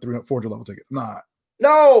 for a 400 level ticket. Nah.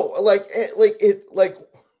 No, like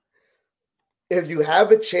if you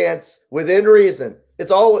have a chance within reason, it's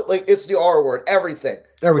all like it's the R word, everything.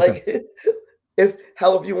 Like if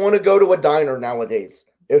you want to go to a diner nowadays,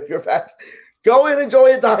 if you're fast, go and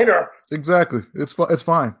enjoy a diner. Exactly. It's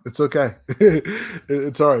fine. It's okay.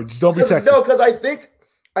 It's all right. Just don't be Texas. No, because I think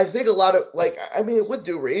a lot of like, I mean, with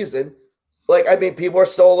due reason, like, I mean, people are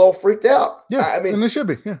still a little freaked out. Yeah. I mean, and they should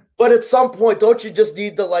be. Yeah. But at some point, don't you just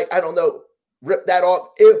need to, like, I don't know, rip that off?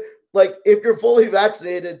 If you're fully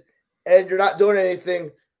vaccinated and you're not doing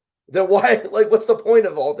anything, then why? Like, what's the point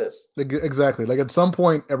of all this? Exactly. Like, at some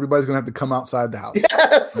point, everybody's gonna have to come outside the house.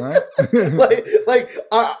 Yes. Right?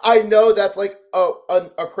 I know that's like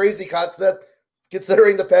a crazy concept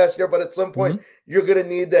considering the past year, but at some point, you're gonna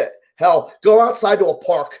need that. Hell, go outside to a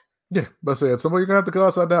park. Yeah, but say at some point you're gonna have to go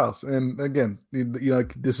outside the house. And again, you know,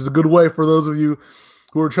 this is a good way for those of you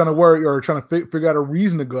who are trying to worry or trying to figure out a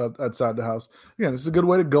reason to go outside the house. Again, this is a good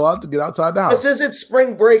way to go out to get outside the house. This isn't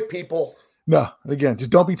spring break, people. No, again,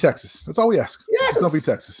 just don't be Texas. That's all we ask. Yes. Just don't be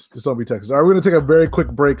Texas. Just don't be Texas. All right, we're going to take a very quick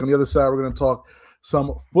break. On the other side, we're going to talk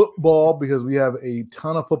some football because we have a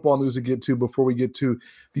ton of football news to get to before we get to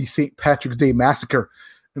the St. Patrick's Day Massacre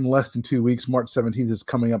in less than 2 weeks. March 17th is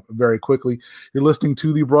coming up very quickly. You're listening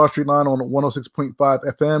to the Broad Street Line on 106.5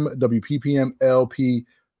 FM, WPPM LP,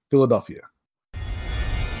 Philadelphia.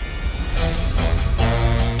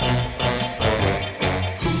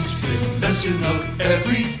 Messing up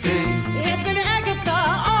everything. It's been Agatha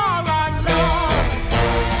all along.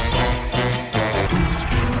 Who's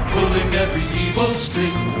been pulling every evil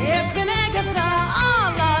string? It's been Agatha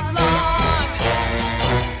all along.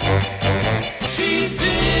 She's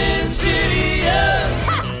insidious,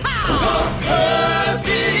 so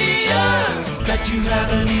perfidious that you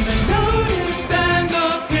haven't even noticed, and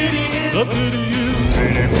the pity is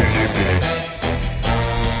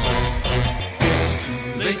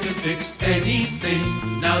to fix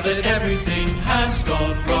anything now that everything has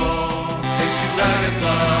gone wrong. Thanks to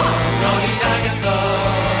Agatha, naughty Agatha.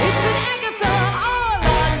 It's been Agatha all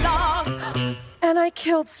along. And I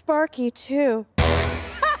killed Sparky too.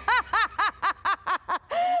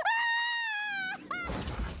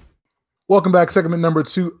 Welcome back. Segment number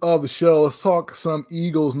 2 of the show. Let's talk some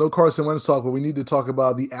Eagles. No Carson Wentz talk, but we need to talk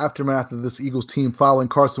about the aftermath of this Eagles team following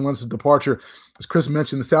Carson Wentz's departure. As Chris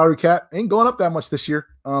mentioned, the salary cap ain't going up that much this year.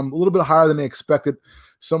 A little bit higher than they expected.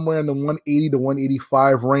 somewhere in the 180 to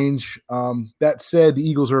 185 range. That said, the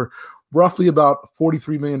Eagles are roughly about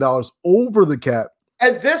 $43 million over the cap.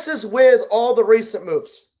 And this is with all the recent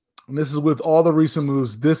moves. This is with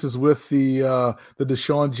the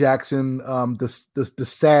Deshaun Jackson, the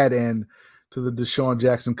sad end to the Deshaun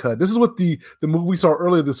Jackson cut. This is with the move we saw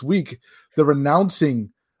earlier this week, the renouncing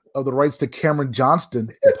of the rights to Cameron Johnston,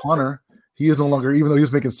 the punter. He is no longer, even though he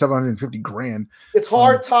was making $750,000. It's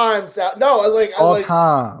hard times out.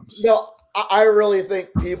 Times. No, I really think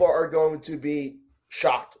people are going to be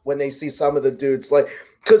shocked when they see some of the dudes,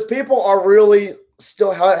 because people are really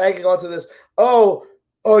still hanging on to this. Oh,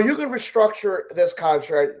 you can restructure this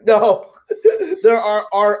contract. No, there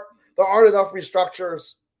aren't enough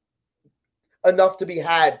restructures enough to be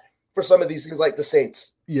had for some of these things, like the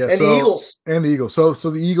Saints the Eagles. And the Eagles. So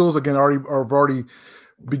the Eagles again already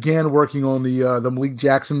began working on the Malik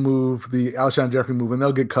Jackson move, the Alshon Jeffrey move, and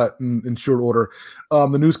they'll get cut in short order.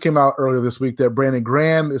 The news came out earlier this week that Brandon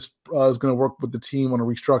Graham is going to work with the team on a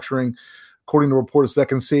restructuring. According to reports, that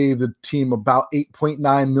can save the team about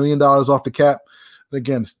 $8.9 million off the cap.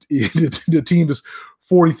 Again, the team is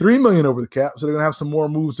 $43 million over the cap, so they're gonna have some more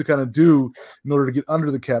moves to kind of do in order to get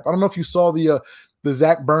under the cap. I don't know if you saw the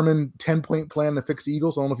Zach Berman 10-point plan to fix the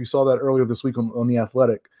Eagles. I don't know if you saw that earlier this week on The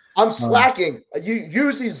Athletic. I'm slacking.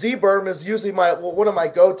 Usually Z-Berm is usually one of my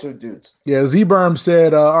go-to dudes. Yeah, Z-Berm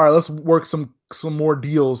said, all right, let's work some more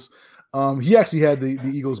deals. He actually had the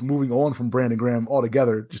Eagles moving on from Brandon Graham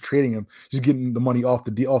altogether, just trading him, just getting the money off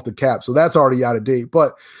the cap. So that's already out of date.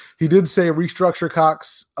 But he did say restructure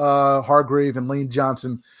Cox, Hargrave, and Lane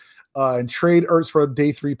Johnson, and trade Ertz for a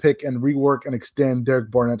day 3 pick and rework and extend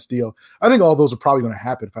Derek Barnett's deal. I think all those are probably going to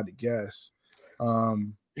happen if I had to guess.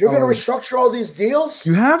 You're going to restructure all these deals?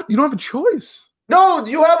 You don't have a choice. No,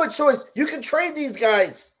 you have a choice. You can trade these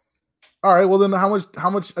guys. All right. Well, then how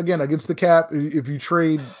much again against the cap if you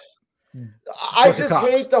trade? I just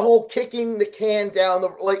hate the whole kicking the can down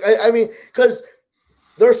because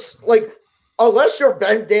there's unless you're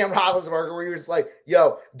Ben Dan Roethlisberger, where you're just like,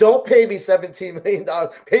 yo, don't pay me $17 million,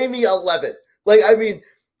 pay me $11.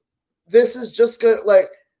 This is just good.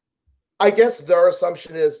 I guess their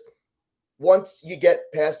assumption is once you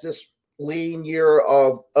get past this lean year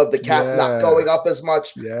of the cap not going up as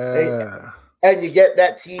much, and you get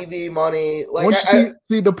that TV money.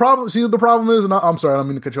 The problem is, and I'm sorry, I don't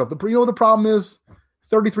mean to cut you off. The problem is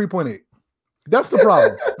 33.8. That's the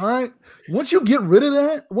problem. All right. Once you get rid of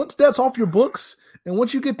that, once that's off your books, and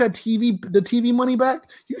once you get the TV money back,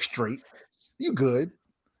 you're straight. You good.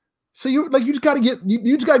 So you just gotta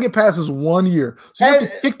get past this 1 year. So you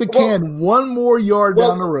have to kick the can one more yard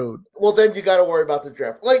down the road. Well, then you got to worry about the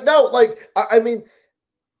draft.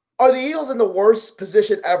 Are the Eagles in the worst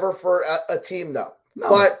position ever for a team? No.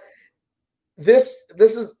 But this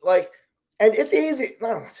is and it's easy. I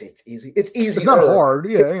don't say it's easy. It's easy. It's not hard.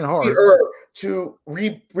 Yeah, it ain't hard. To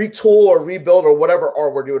retool or rebuild or whatever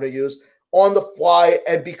R we're doing to use on the fly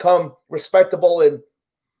and become respectable in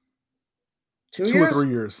 2 years? 2 or 3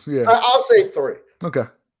 years. Yeah. I'll say 3. Okay.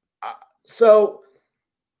 So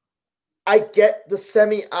I get the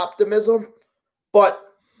semi-optimism, but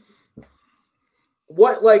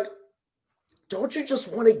don't you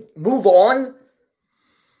just want to move on?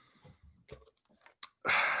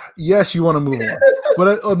 Yes, you want to move on.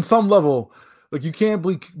 But on some level, you can't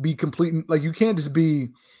be complete. You can't just be,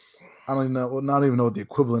 I don't even know, not even know what the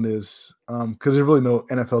equivalent is. Because there's really no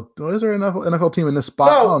NFL. Is there an NFL team in this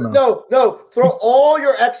spot? No. Throw all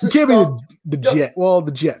your excess stuff. Can't be the Jet. Well,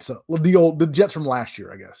 the Jets. The Jets from last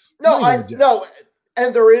year, I guess. No.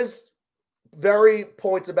 And there is very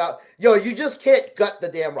points about, you just can't gut the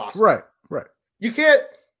damn roster. Right. You can't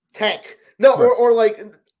tank. No, right.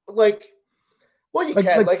 Well, you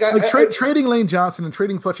can. Trading Lane Johnson and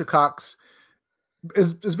trading Fletcher Cox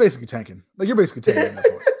is basically tanking. You're basically tanking at that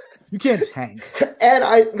point. You can't tank. And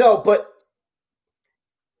but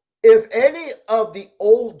if any of the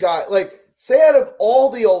old guys, say out of all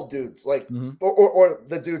the old dudes, or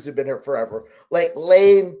the dudes who've been here forever,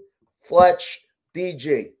 Lane, Fletch,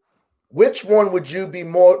 BG, which one would you be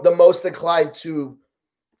the most inclined to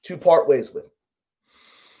part ways with?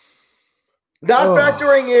 Not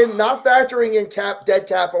factoring in dead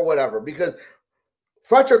cap or whatever, because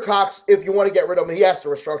Fletcher Cox, if you want to get rid of him, he has to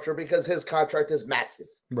restructure because his contract is massive.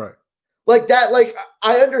 Right.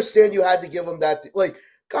 I understand you had to give him that.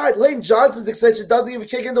 God, Lane Johnson's extension doesn't even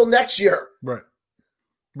kick until next year. Right.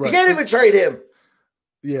 You can't even trade him.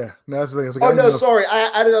 Yeah. No, that's the thing. Sorry.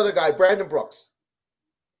 I had another guy, Brandon Brooks.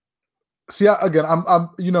 See, again,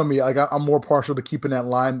 I'm me. I'm more partial to keeping that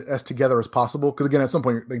line as together as possible because, again, at some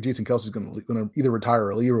point, Jason Kelce's going to either retire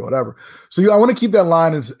or leave or whatever. So I want to keep that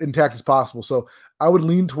line as intact as possible. So I would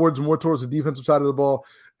lean more towards the defensive side of the ball.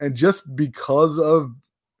 And just because of,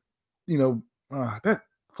 that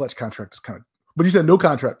Fletch contract is kind of, but you said no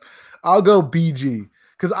contract. I'll go BG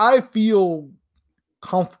because I feel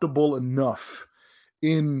comfortable enough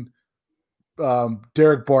in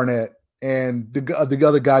Derek Barnett and the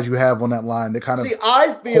other guys you have on that line that kind of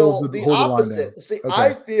I feel the opposite.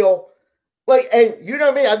 I feel like, and you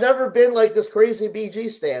know me, I've never been like this crazy BG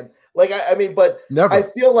stan. Like, I mean, but never. I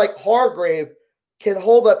feel like Hargrave can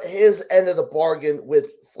hold up his end of the bargain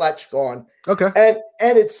with Fletch gone. Okay.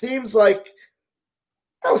 And it seems like,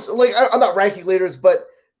 I'm not ranking leaders, but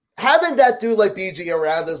having that dude like BG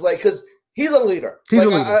around is like, because he's a leader. He's a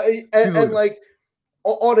leader. And like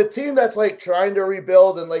on a team that's like trying to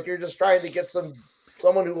rebuild and like you're just trying to get someone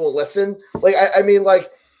who will listen. Like, I mean,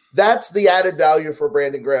 like that's the added value for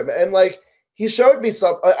Brandon Graham. And like he showed me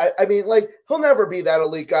some. I mean, like he'll never be that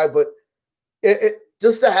elite guy, but it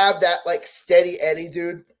just to have that like steady Eddie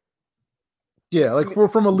dude. Yeah, like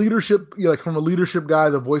from a leadership, from a leadership guy,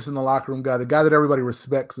 the voice in the locker room guy, the guy that everybody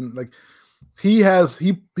respects, and like he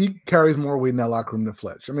carries more weight in that locker room than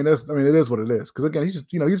Fletch. I mean, it is what it is. Because again, he's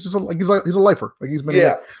a lifer. Like he's been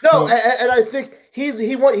and I think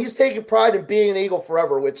he's taking pride in being an Eagle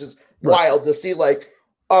forever, which is wild to see like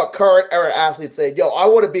a current era athlete say, "Yo, I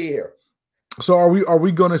want to be here." So are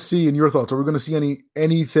we going to see, in your thoughts, are we going to see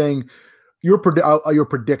anything? Your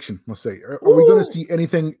prediction, let's say, are we going to see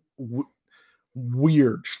anything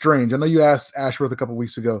weird, strange? I know you asked Ashworth a couple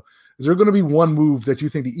weeks ago. Is there going to be one move that you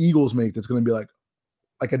think the Eagles make that's going to be like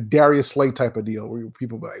a Darius Slay type of deal where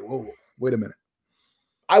people be like, whoa, wait a minute?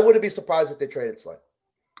 I wouldn't be surprised if they traded Slay.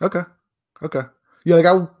 Okay. Yeah, like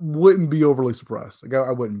I wouldn't be overly surprised. Like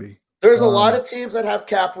I wouldn't be. There's a lot of teams that have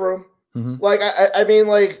cap room. Mm-hmm. Like I mean,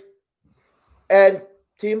 like, and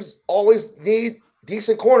teams always need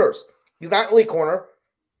decent corners. He's not elite corner,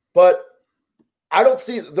 but I don't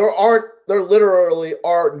see there literally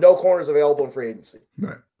are no corners available in free agency.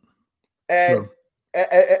 Right. And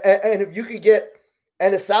if you could get,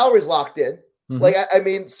 and the salary's locked in, mm-hmm. like I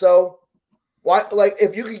mean, so why? Like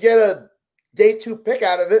if you could get a day 2 pick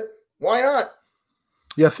out of it, why not?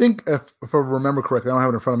 Yeah, I think if I remember correctly, I don't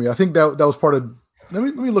have it in front of me. I think that was part of. Let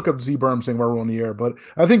me look up Z Berm saying while we're on the air, but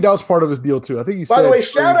I think that was part of his deal too. I think he. By the way,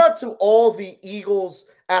 shout out to all the Eagles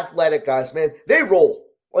athletic guys, man. They roll.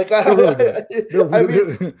 Like I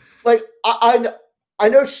mean, like I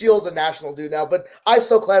know Shields a national dude now, but I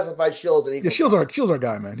still classify Shields an Eagle. Yeah, Shields our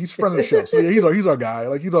guy, man. He's a friend of the show, so yeah, he's our guy.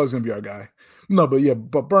 Like he's always gonna be our guy. No, but yeah,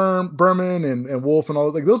 but Berman and Wolf and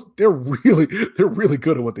all like those, they're really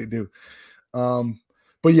good at what they do.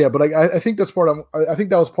 But yeah, but I think that's part of. I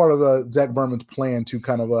think that was part of Zach Berman's plan to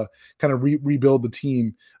kind of rebuild the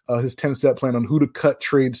team. His 10-step plan on who to cut,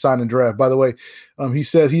 trade, sign, and draft. By the way, he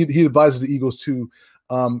said he advises the Eagles to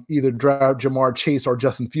either draft Jamar Chase or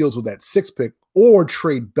Justin Fields with that 6th pick, or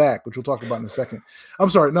trade back, which we'll talk about in a second. I'm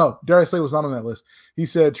sorry, no, Darius Slay was not on that list. He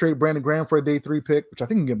said trade Brandon Graham for a day 3 pick, which I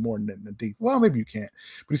think you can get more than a day. Well, maybe you can't.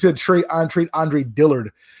 But he said trade Andre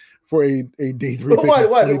Dillard for a day 3 pick.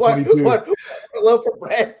 What? Love for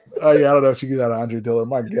Brand. Oh yeah, I don't know if you get out of Andre Dillard.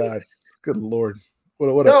 My God, good Lord.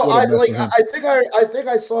 I think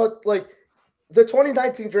I saw like the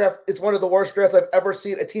 2019 draft is one of the worst drafts I've ever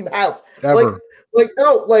seen a team have. Ever.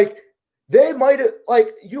 They might have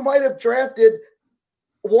you might have drafted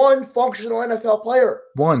one functional NFL player.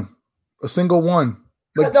 A single one.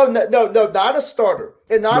 Like, no, not a starter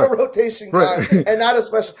and not a rotation guy and not a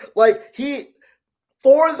special. Like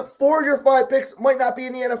four of your 5 picks might not be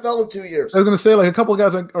in the NFL in 2 years. I was going to say like a couple of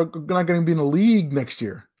guys are not going to be in the league next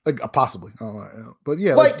year. Like possibly, but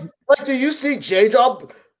yeah. Like, do you see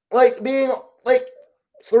J-Job being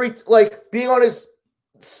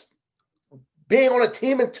on a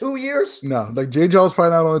team in 2 years? No, like J-Job's probably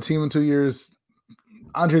not on a team in 2 years.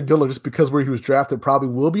 Andre Dillard, just because where he was drafted, probably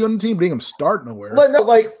will be on the team, but he ain't start nowhere. But no,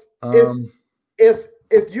 like if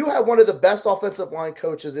you have one of the best offensive line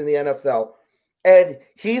coaches in the NFL, and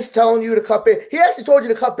he's telling you to cut bait, he actually told you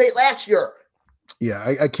to cut bait last year.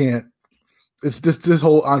 Yeah, I can't. It's this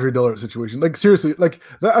whole Andre Dillard situation. Like seriously, like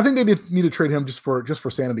I think they need to trade him just for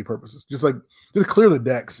sanity purposes. Just clear the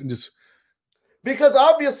decks and just because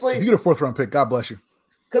obviously if you get a 4th round pick, God bless you.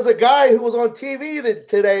 Because a guy who was on TV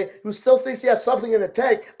today who still thinks he has something in the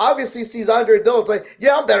tank obviously sees Andre Dillard. It's like,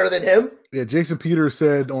 yeah, I'm better than him. Yeah, Jason Peters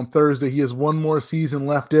said on Thursday he has one more season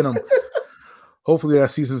left in him. Hopefully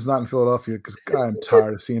that season's not in Philadelphia because I'm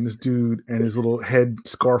tired of seeing this dude and his little head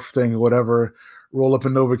scarf thing or whatever roll up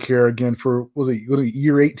in NovaCare again for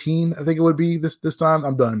year 18? I think it would be this time.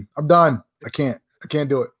 I'm done. I can't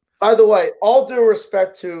do it. By the way, all due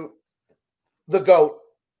respect to the GOAT,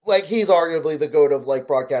 like he's arguably the GOAT of like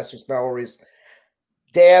broadcasters, Merrill Reese.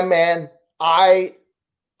 damn, man, I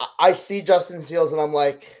see Justin Fields and I'm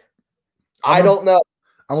like, I don't know.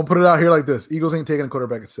 I'm gonna put it out here like this: Eagles ain't taking a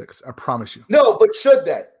quarterback at 6. I promise you. No, but should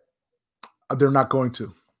they? They're not going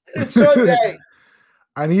to. Should they?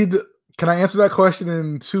 Can I answer that question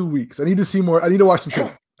in 2 weeks? I need to see more. I need to watch some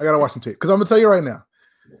tape. I gotta watch some tape because I'm gonna tell you right now.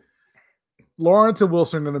 Lawrence and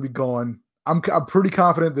Wilson are gonna be gone. I'm pretty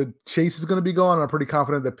confident that Chase is gonna be gone. And I'm pretty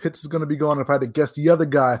confident that Pitts is gonna be gone. And if I had to guess the other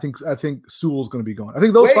guy, I think Sewell's gonna be gone. I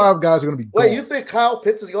think those 5 guys are gonna be gone. Wait, you think Kyle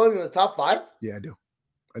Pitts is going in the top 5? Yeah, I do.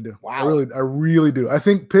 Wow. I really do. I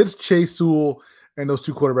think Pitts, Chase, Sewell, and those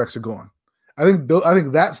 2 quarterbacks are gone. I think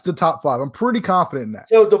that's the top 5. I'm pretty confident in that.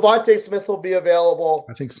 So Devontae Smith will be available.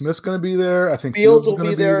 I think Smith's going to be there. I think Fields will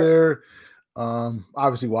be there.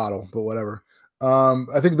 Obviously Waddle, but whatever. I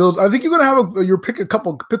think you're going to have your pick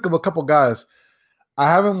of a couple guys. I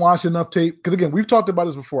haven't watched enough tape because again, we've talked about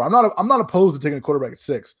this before. I'm not opposed to taking a quarterback at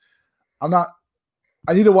 6.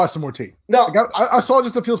 I need to watch some more tape. No, like I saw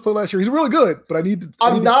Justin Fields play last year. He's really good, but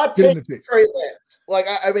I'm not taking Trey Lance. Like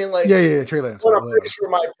I mean, like Trey Lance. I'm pretty sure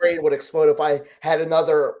my brain would explode if I had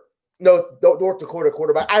another North Dakota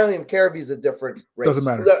quarterback. I don't even care if he's a different race. Doesn't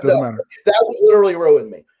matter. Doesn't matter. That would literally ruin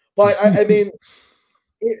me. But I mean,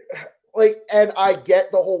 and I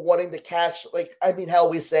get the whole wanting to catch. Like I mean, hell,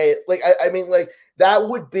 we say it. Like I mean, like that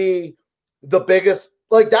would be the biggest.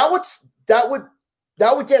 Like that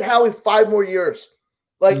would get Howie 5 more years.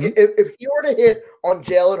 Like if he were to hit on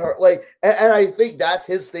Jalen Hurts, like, and I think that's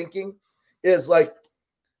his thinking is like,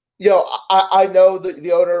 I know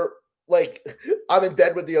the owner, like I'm in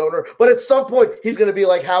bed with the owner, but at some point he's going to be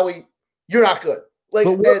like, Howie, you're not good. Like,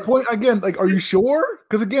 but what point again? Like, are you sure?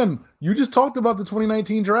 Because again, you just talked about the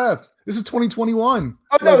 2019 draft. This is 2021.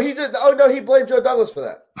 Oh no, he blamed Joe Douglas for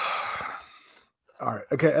that. All right,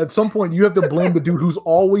 okay. At some point, you have to blame the dude who's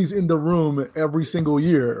always in the room every single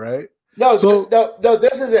year, right? No,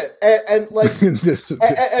 this is it, and like,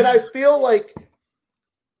 and I feel like,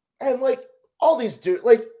 and like all these dudes,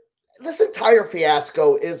 like this entire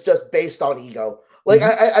fiasco is just based on ego. Like,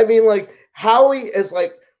 I mean, like Howie is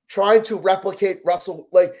like trying to replicate Russell,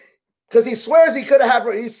 like because he swears he could have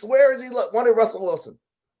had, he swears he wanted Russell Wilson.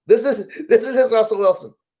 This is his Russell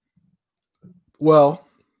Wilson. Well,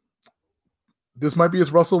 this might be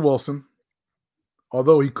his Russell Wilson,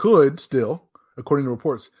 although he could still, according to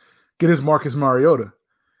reports, get his Marcus Mariota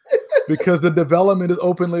because the development is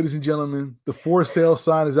open, ladies and gentlemen. The for sale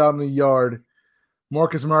sign is out in the yard.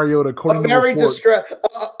 Marcus Mariota, according to reports.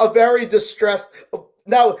 A very distressed.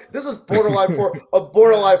 Now this is borderline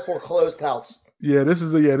foreclosed house. Yeah, this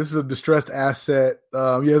is a distressed asset.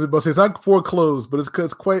 It's not foreclosed, but it's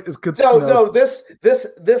no.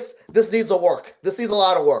 This needs a work. This needs a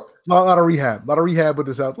lot of work. A lot of rehab with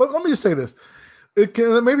this out. Let me just say this.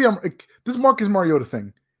 This Marcus Mariota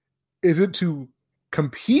thing. Is it to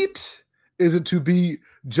compete? Is it to be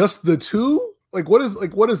just the 2? What is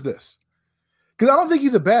this? Because I don't think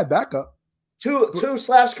he's a bad backup.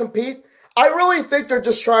 /compete. I really think they're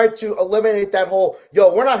just trying to eliminate that whole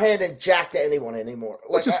we're not handing jack to anyone anymore.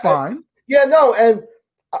 Which is fine. And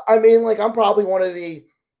I mean, like I'm like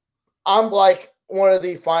one of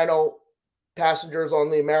the final passengers on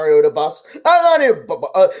the Mariota bus. I'm not even,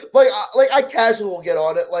 I casually will get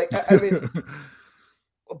on it. Like I mean.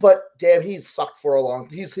 But damn, he's sucked for a long.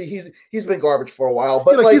 He's been garbage for a while.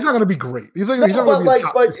 But he's not going to be great. He's not going to be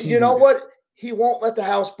top 15 you know what? He won't let the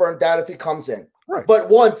house burn down if he comes in. Right. But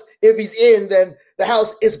if he's in, then the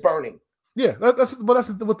house is burning. Yeah, that's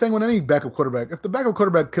the thing with any backup quarterback. If the backup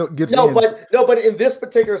quarterback gets but in this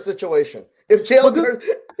particular situation, if Jalen,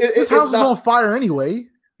 this house is on fire anyway.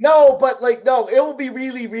 No, it will be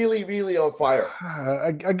really, really, really on fire.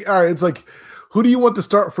 All right, it's like. Who do you want to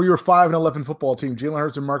start for your 5-11 football team? Jalen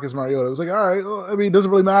Hurts and Marcus Mariota. It was like, all right. Well, I mean, it doesn't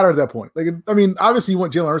really matter at that point. Obviously, you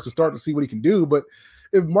want Jalen Hurts to start to see what he can do. But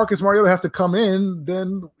if Marcus Mariota has to come in,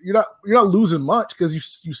 then you're not losing much because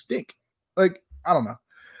you stink. I don't know.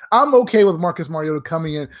 I'm okay with Marcus Mariota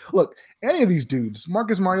coming in. Look, any of these dudes,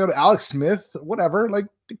 Marcus Mariota, Alex Smith, whatever.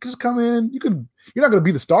 Just come in. You're not going to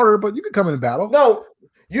be the starter, but you can come in and battle. No,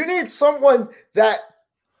 you need someone that's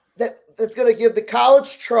going to give the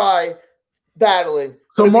college try. Battling.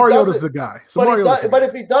 So Mariota's the guy. But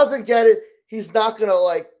if he doesn't get it, he's not gonna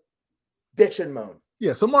bitch and moan.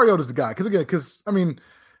 Yeah, so Mariota's the guy. Because I mean,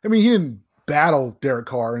 he didn't battle Derek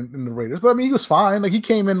Carr in the Raiders, but I mean he was fine. He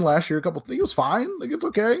came in last year he was fine. It's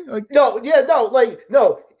okay. No.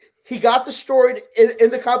 He got destroyed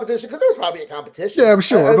in the competition because there was probably a competition. Yeah, I'm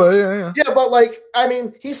sure, but yeah. Yeah, but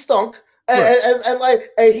he stunk.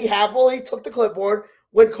 And he happily took the clipboard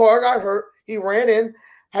when Carr got hurt. He ran in.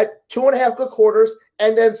 Had 2.5 good quarters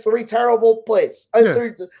and then 3 terrible plays.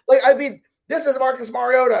 This is Marcus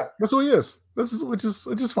Mariota. That's what he is. Which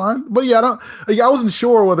is fine. But yeah, I wasn't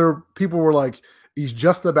sure whether people were like, he's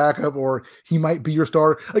just the backup or he might be your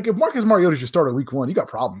starter. Like if Marcus Mariota is your starter week 1, you got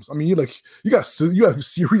problems. I mean, you have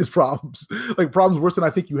serious problems, like problems worse than I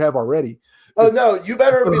think you have already. Oh no, you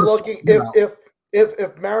better be looking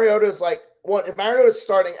if Mariota's like if Mariota's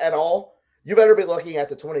starting at all, you better be looking at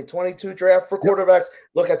the 2022 draft for quarterbacks.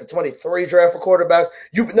 Look at the 23 draft for quarterbacks.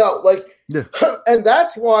 And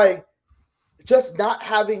that's why just not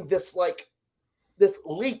having this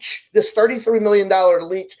leech, this $33 million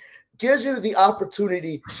leech, gives you the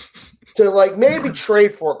opportunity to like maybe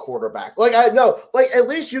trade for a quarterback. Like I know, like at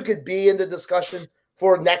least you could be in the discussion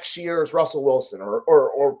for next year's Russell Wilson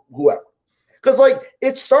or whoever. Because like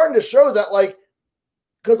it's starting to show that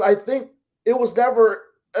because I think it was never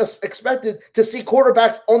expected to see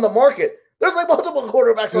quarterbacks on the market. There's like multiple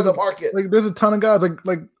quarterbacks on the market. Like there's a ton of guys.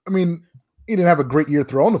 Like I mean, he didn't have a great year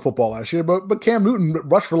throwing the football last year, but Cam Newton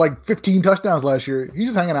rushed for like 15 touchdowns last year. He's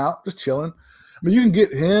just hanging out, just chilling. I mean, you can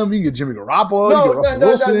get him, you can get Jimmy Garoppolo, you get Russell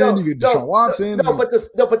Wilson, you get Deshaun Watson. But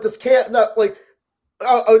this can't but like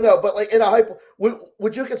in a hype,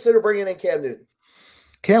 would you consider bringing in Cam Newton?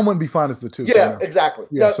 Cam wouldn't be fine as the 2. Yeah, exactly.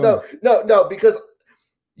 Yeah, no, because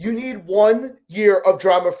you need 1 year of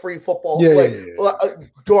drama-free football,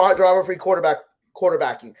 drama-free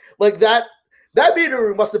quarterbacking. Like that meeting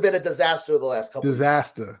room must have been a disaster the last couple.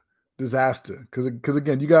 Disaster. Because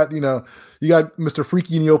again, you got Mr.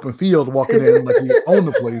 Freaky in the open field walking in like he owned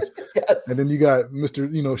the place, yes. And then you got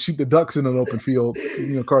Mr. Shoot the ducks in an open field,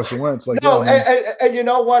 Carson Wentz. Like and you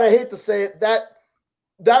know what? I hate to say it,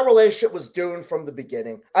 that relationship was doomed from the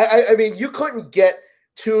beginning. I mean, you couldn't get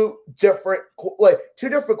two different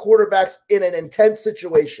quarterbacks in an intense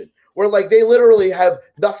situation where like they literally have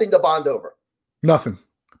nothing to bond over. Nothing.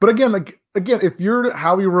 But again, if you're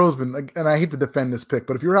Howie Roseman, and I hate to defend this pick,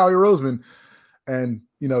 but if you're Howie Roseman and,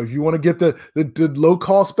 if you want to get the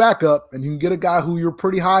low-cost backup and you can get a guy who you're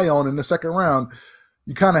pretty high on in the second round,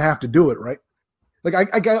 you kind of have to do it, right? Like,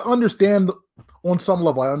 I understand on some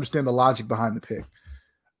level, I understand the logic behind the pick.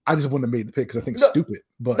 I just wouldn't have made the pick because I think it's stupid.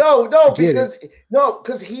 But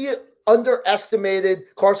because he underestimated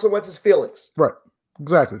Carson Wentz's feelings. Right.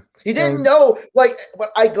 Exactly. He didn't know, when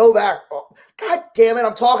I go back, God damn it,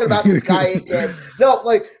 I'm talking about this guy again. No,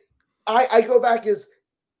 I go back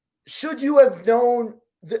should you have known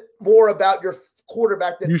more about your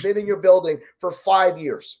quarterback that's been in your building for 5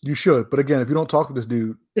 years? You should. But again, if you don't talk to this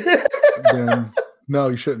dude, then no,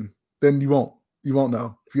 you shouldn't. Then you won't. You won't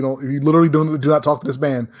know. If you literally do not talk to this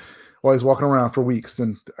man while he's walking around for weeks,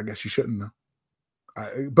 then I guess you shouldn't know.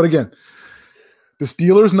 But again, the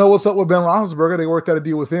Steelers know what's up with Ben Roethlisberger. They worked out a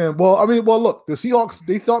deal with him. Well, look, the Seahawks,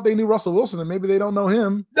 they thought they knew Russell Wilson, and maybe they don't know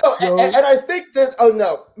him. No, and I think that,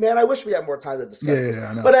 man, I wish we had more time to discuss this.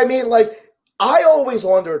 I know. But I mean, I always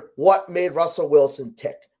wondered what made Russell Wilson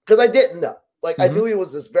tick, because I didn't know. I knew he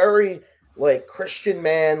was this very, Christian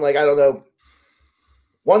man, I don't know,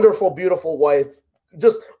 wonderful, beautiful wife,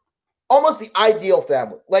 just almost the ideal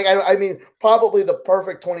family. I mean, probably the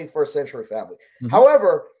perfect 21st century family. Mm-hmm.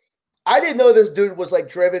 However, I didn't know this dude was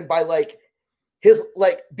driven by his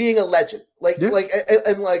being a legend.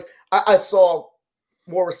 I saw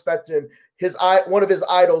more respect to him. One of his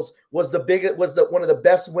idols was one of the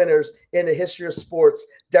best winners in the history of sports,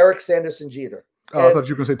 Derek Sanderson Jeter. Oh, I thought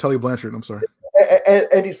you were going to say Tully Blanchard. I'm sorry.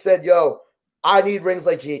 And he said, "Yo, I need rings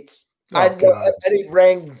like Jeets. I need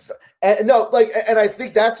rings." And I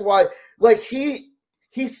think that's why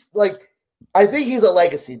he's I think he's a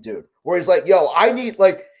legacy dude where he's "Yo, I need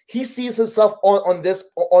he sees himself on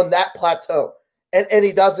that plateau, and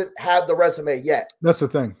he doesn't have the resume yet." That's the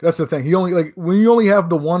thing. He only when you only have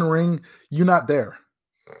the one ring, you're not there.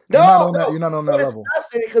 You're not on that level. It's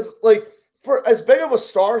fascinating because for as big of a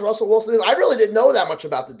star as Russell Wilson is, I really didn't know that much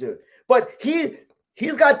about the dude, but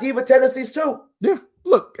he's got diva tendencies too. Yeah.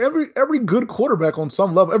 Look, every good quarterback on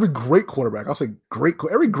some level, every great quarterback, I'll say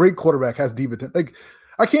every great quarterback has diva tendencies.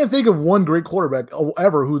 I can't think of one great quarterback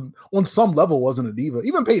ever who on some level wasn't a diva.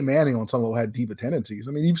 Even Peyton Manning on some level had diva tendencies.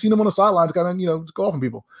 I mean, you've seen him on the sidelines kind of, go off on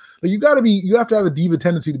people. You have to have a diva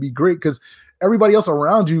tendency to be great because everybody else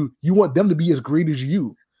around you want them to be as great as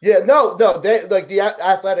you. Yeah, no, they the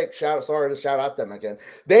Athletic shout out them again.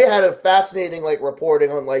 They had a fascinating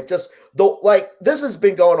reporting on this has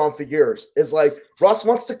been going on for years. Is Russ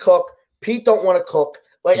wants to cook, Pete don't want to cook.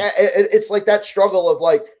 It's that struggle of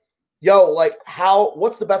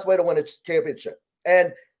what's the best way to win a championship?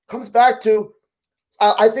 And comes back to,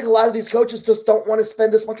 I think a lot of these coaches just don't want to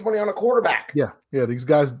spend this much money on a quarterback. Yeah, these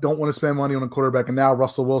guys don't want to spend money on a quarterback. And now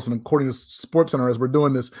Russell Wilson, according to SportsCenter, as we're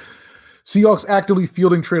doing this, Seahawks actively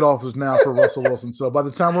fielding trade offers now for Russell Wilson. So by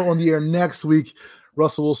the time we're on the air next week,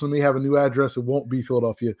 Russell Wilson may have a new address. It won't be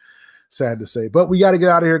Philadelphia, sad to say. But we got to get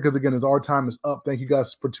out of here because, again, our time is up. Thank you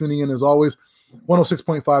guys for tuning in as always.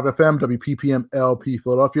 106.5 FM, WPPM LP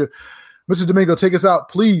Philadelphia. Mr. Domingo, take us out,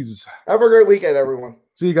 please. Have a great weekend, everyone.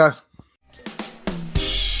 See you guys.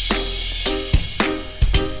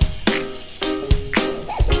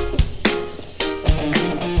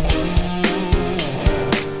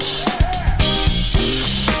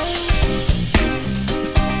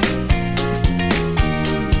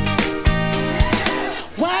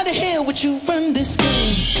 Why the hell would you run this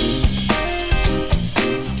game?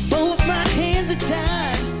 Both my hands are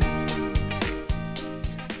tied.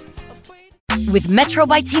 With Metro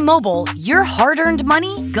by T-Mobile, your hard-earned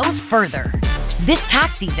money goes further. This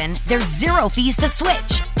tax season, there's 0 fees to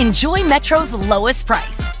switch. Enjoy Metro's lowest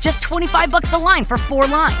price, just $25 a line for 4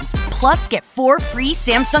 lines. Plus, get 4 free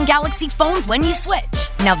Samsung Galaxy phones when you switch.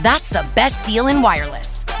 Now that's the best deal in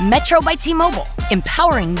wireless. Metro by T-Mobile,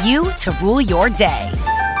 empowering you to rule your day.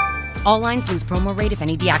 All lines lose promo rate if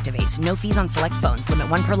any deactivates. No fees on select phones. Limit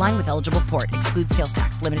 1 per line with eligible port. Excludes sales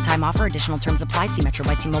tax. Limited time offer. Additional terms apply. See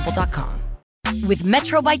metrobytmobile.com. With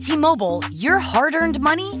Metro by T-Mobile, your hard-earned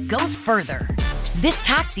money goes further. This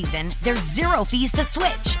tax season, there's 0 fees to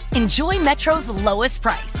switch. Enjoy Metro's lowest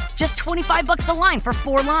price, just $25 a line for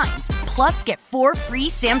 4 lines. Plus, get 4 free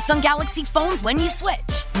Samsung Galaxy phones when you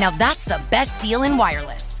switch. Now that's the best deal in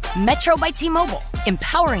wireless. Metro by T-Mobile,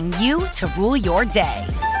 empowering you to rule your day.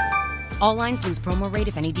 All lines lose promo rate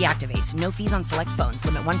if any deactivates. No fees on select phones.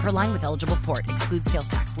 Limit 1 per line with eligible port. Excludes sales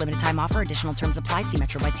tax. Limited time offer. Additional terms apply. See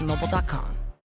metrobytmobile.com.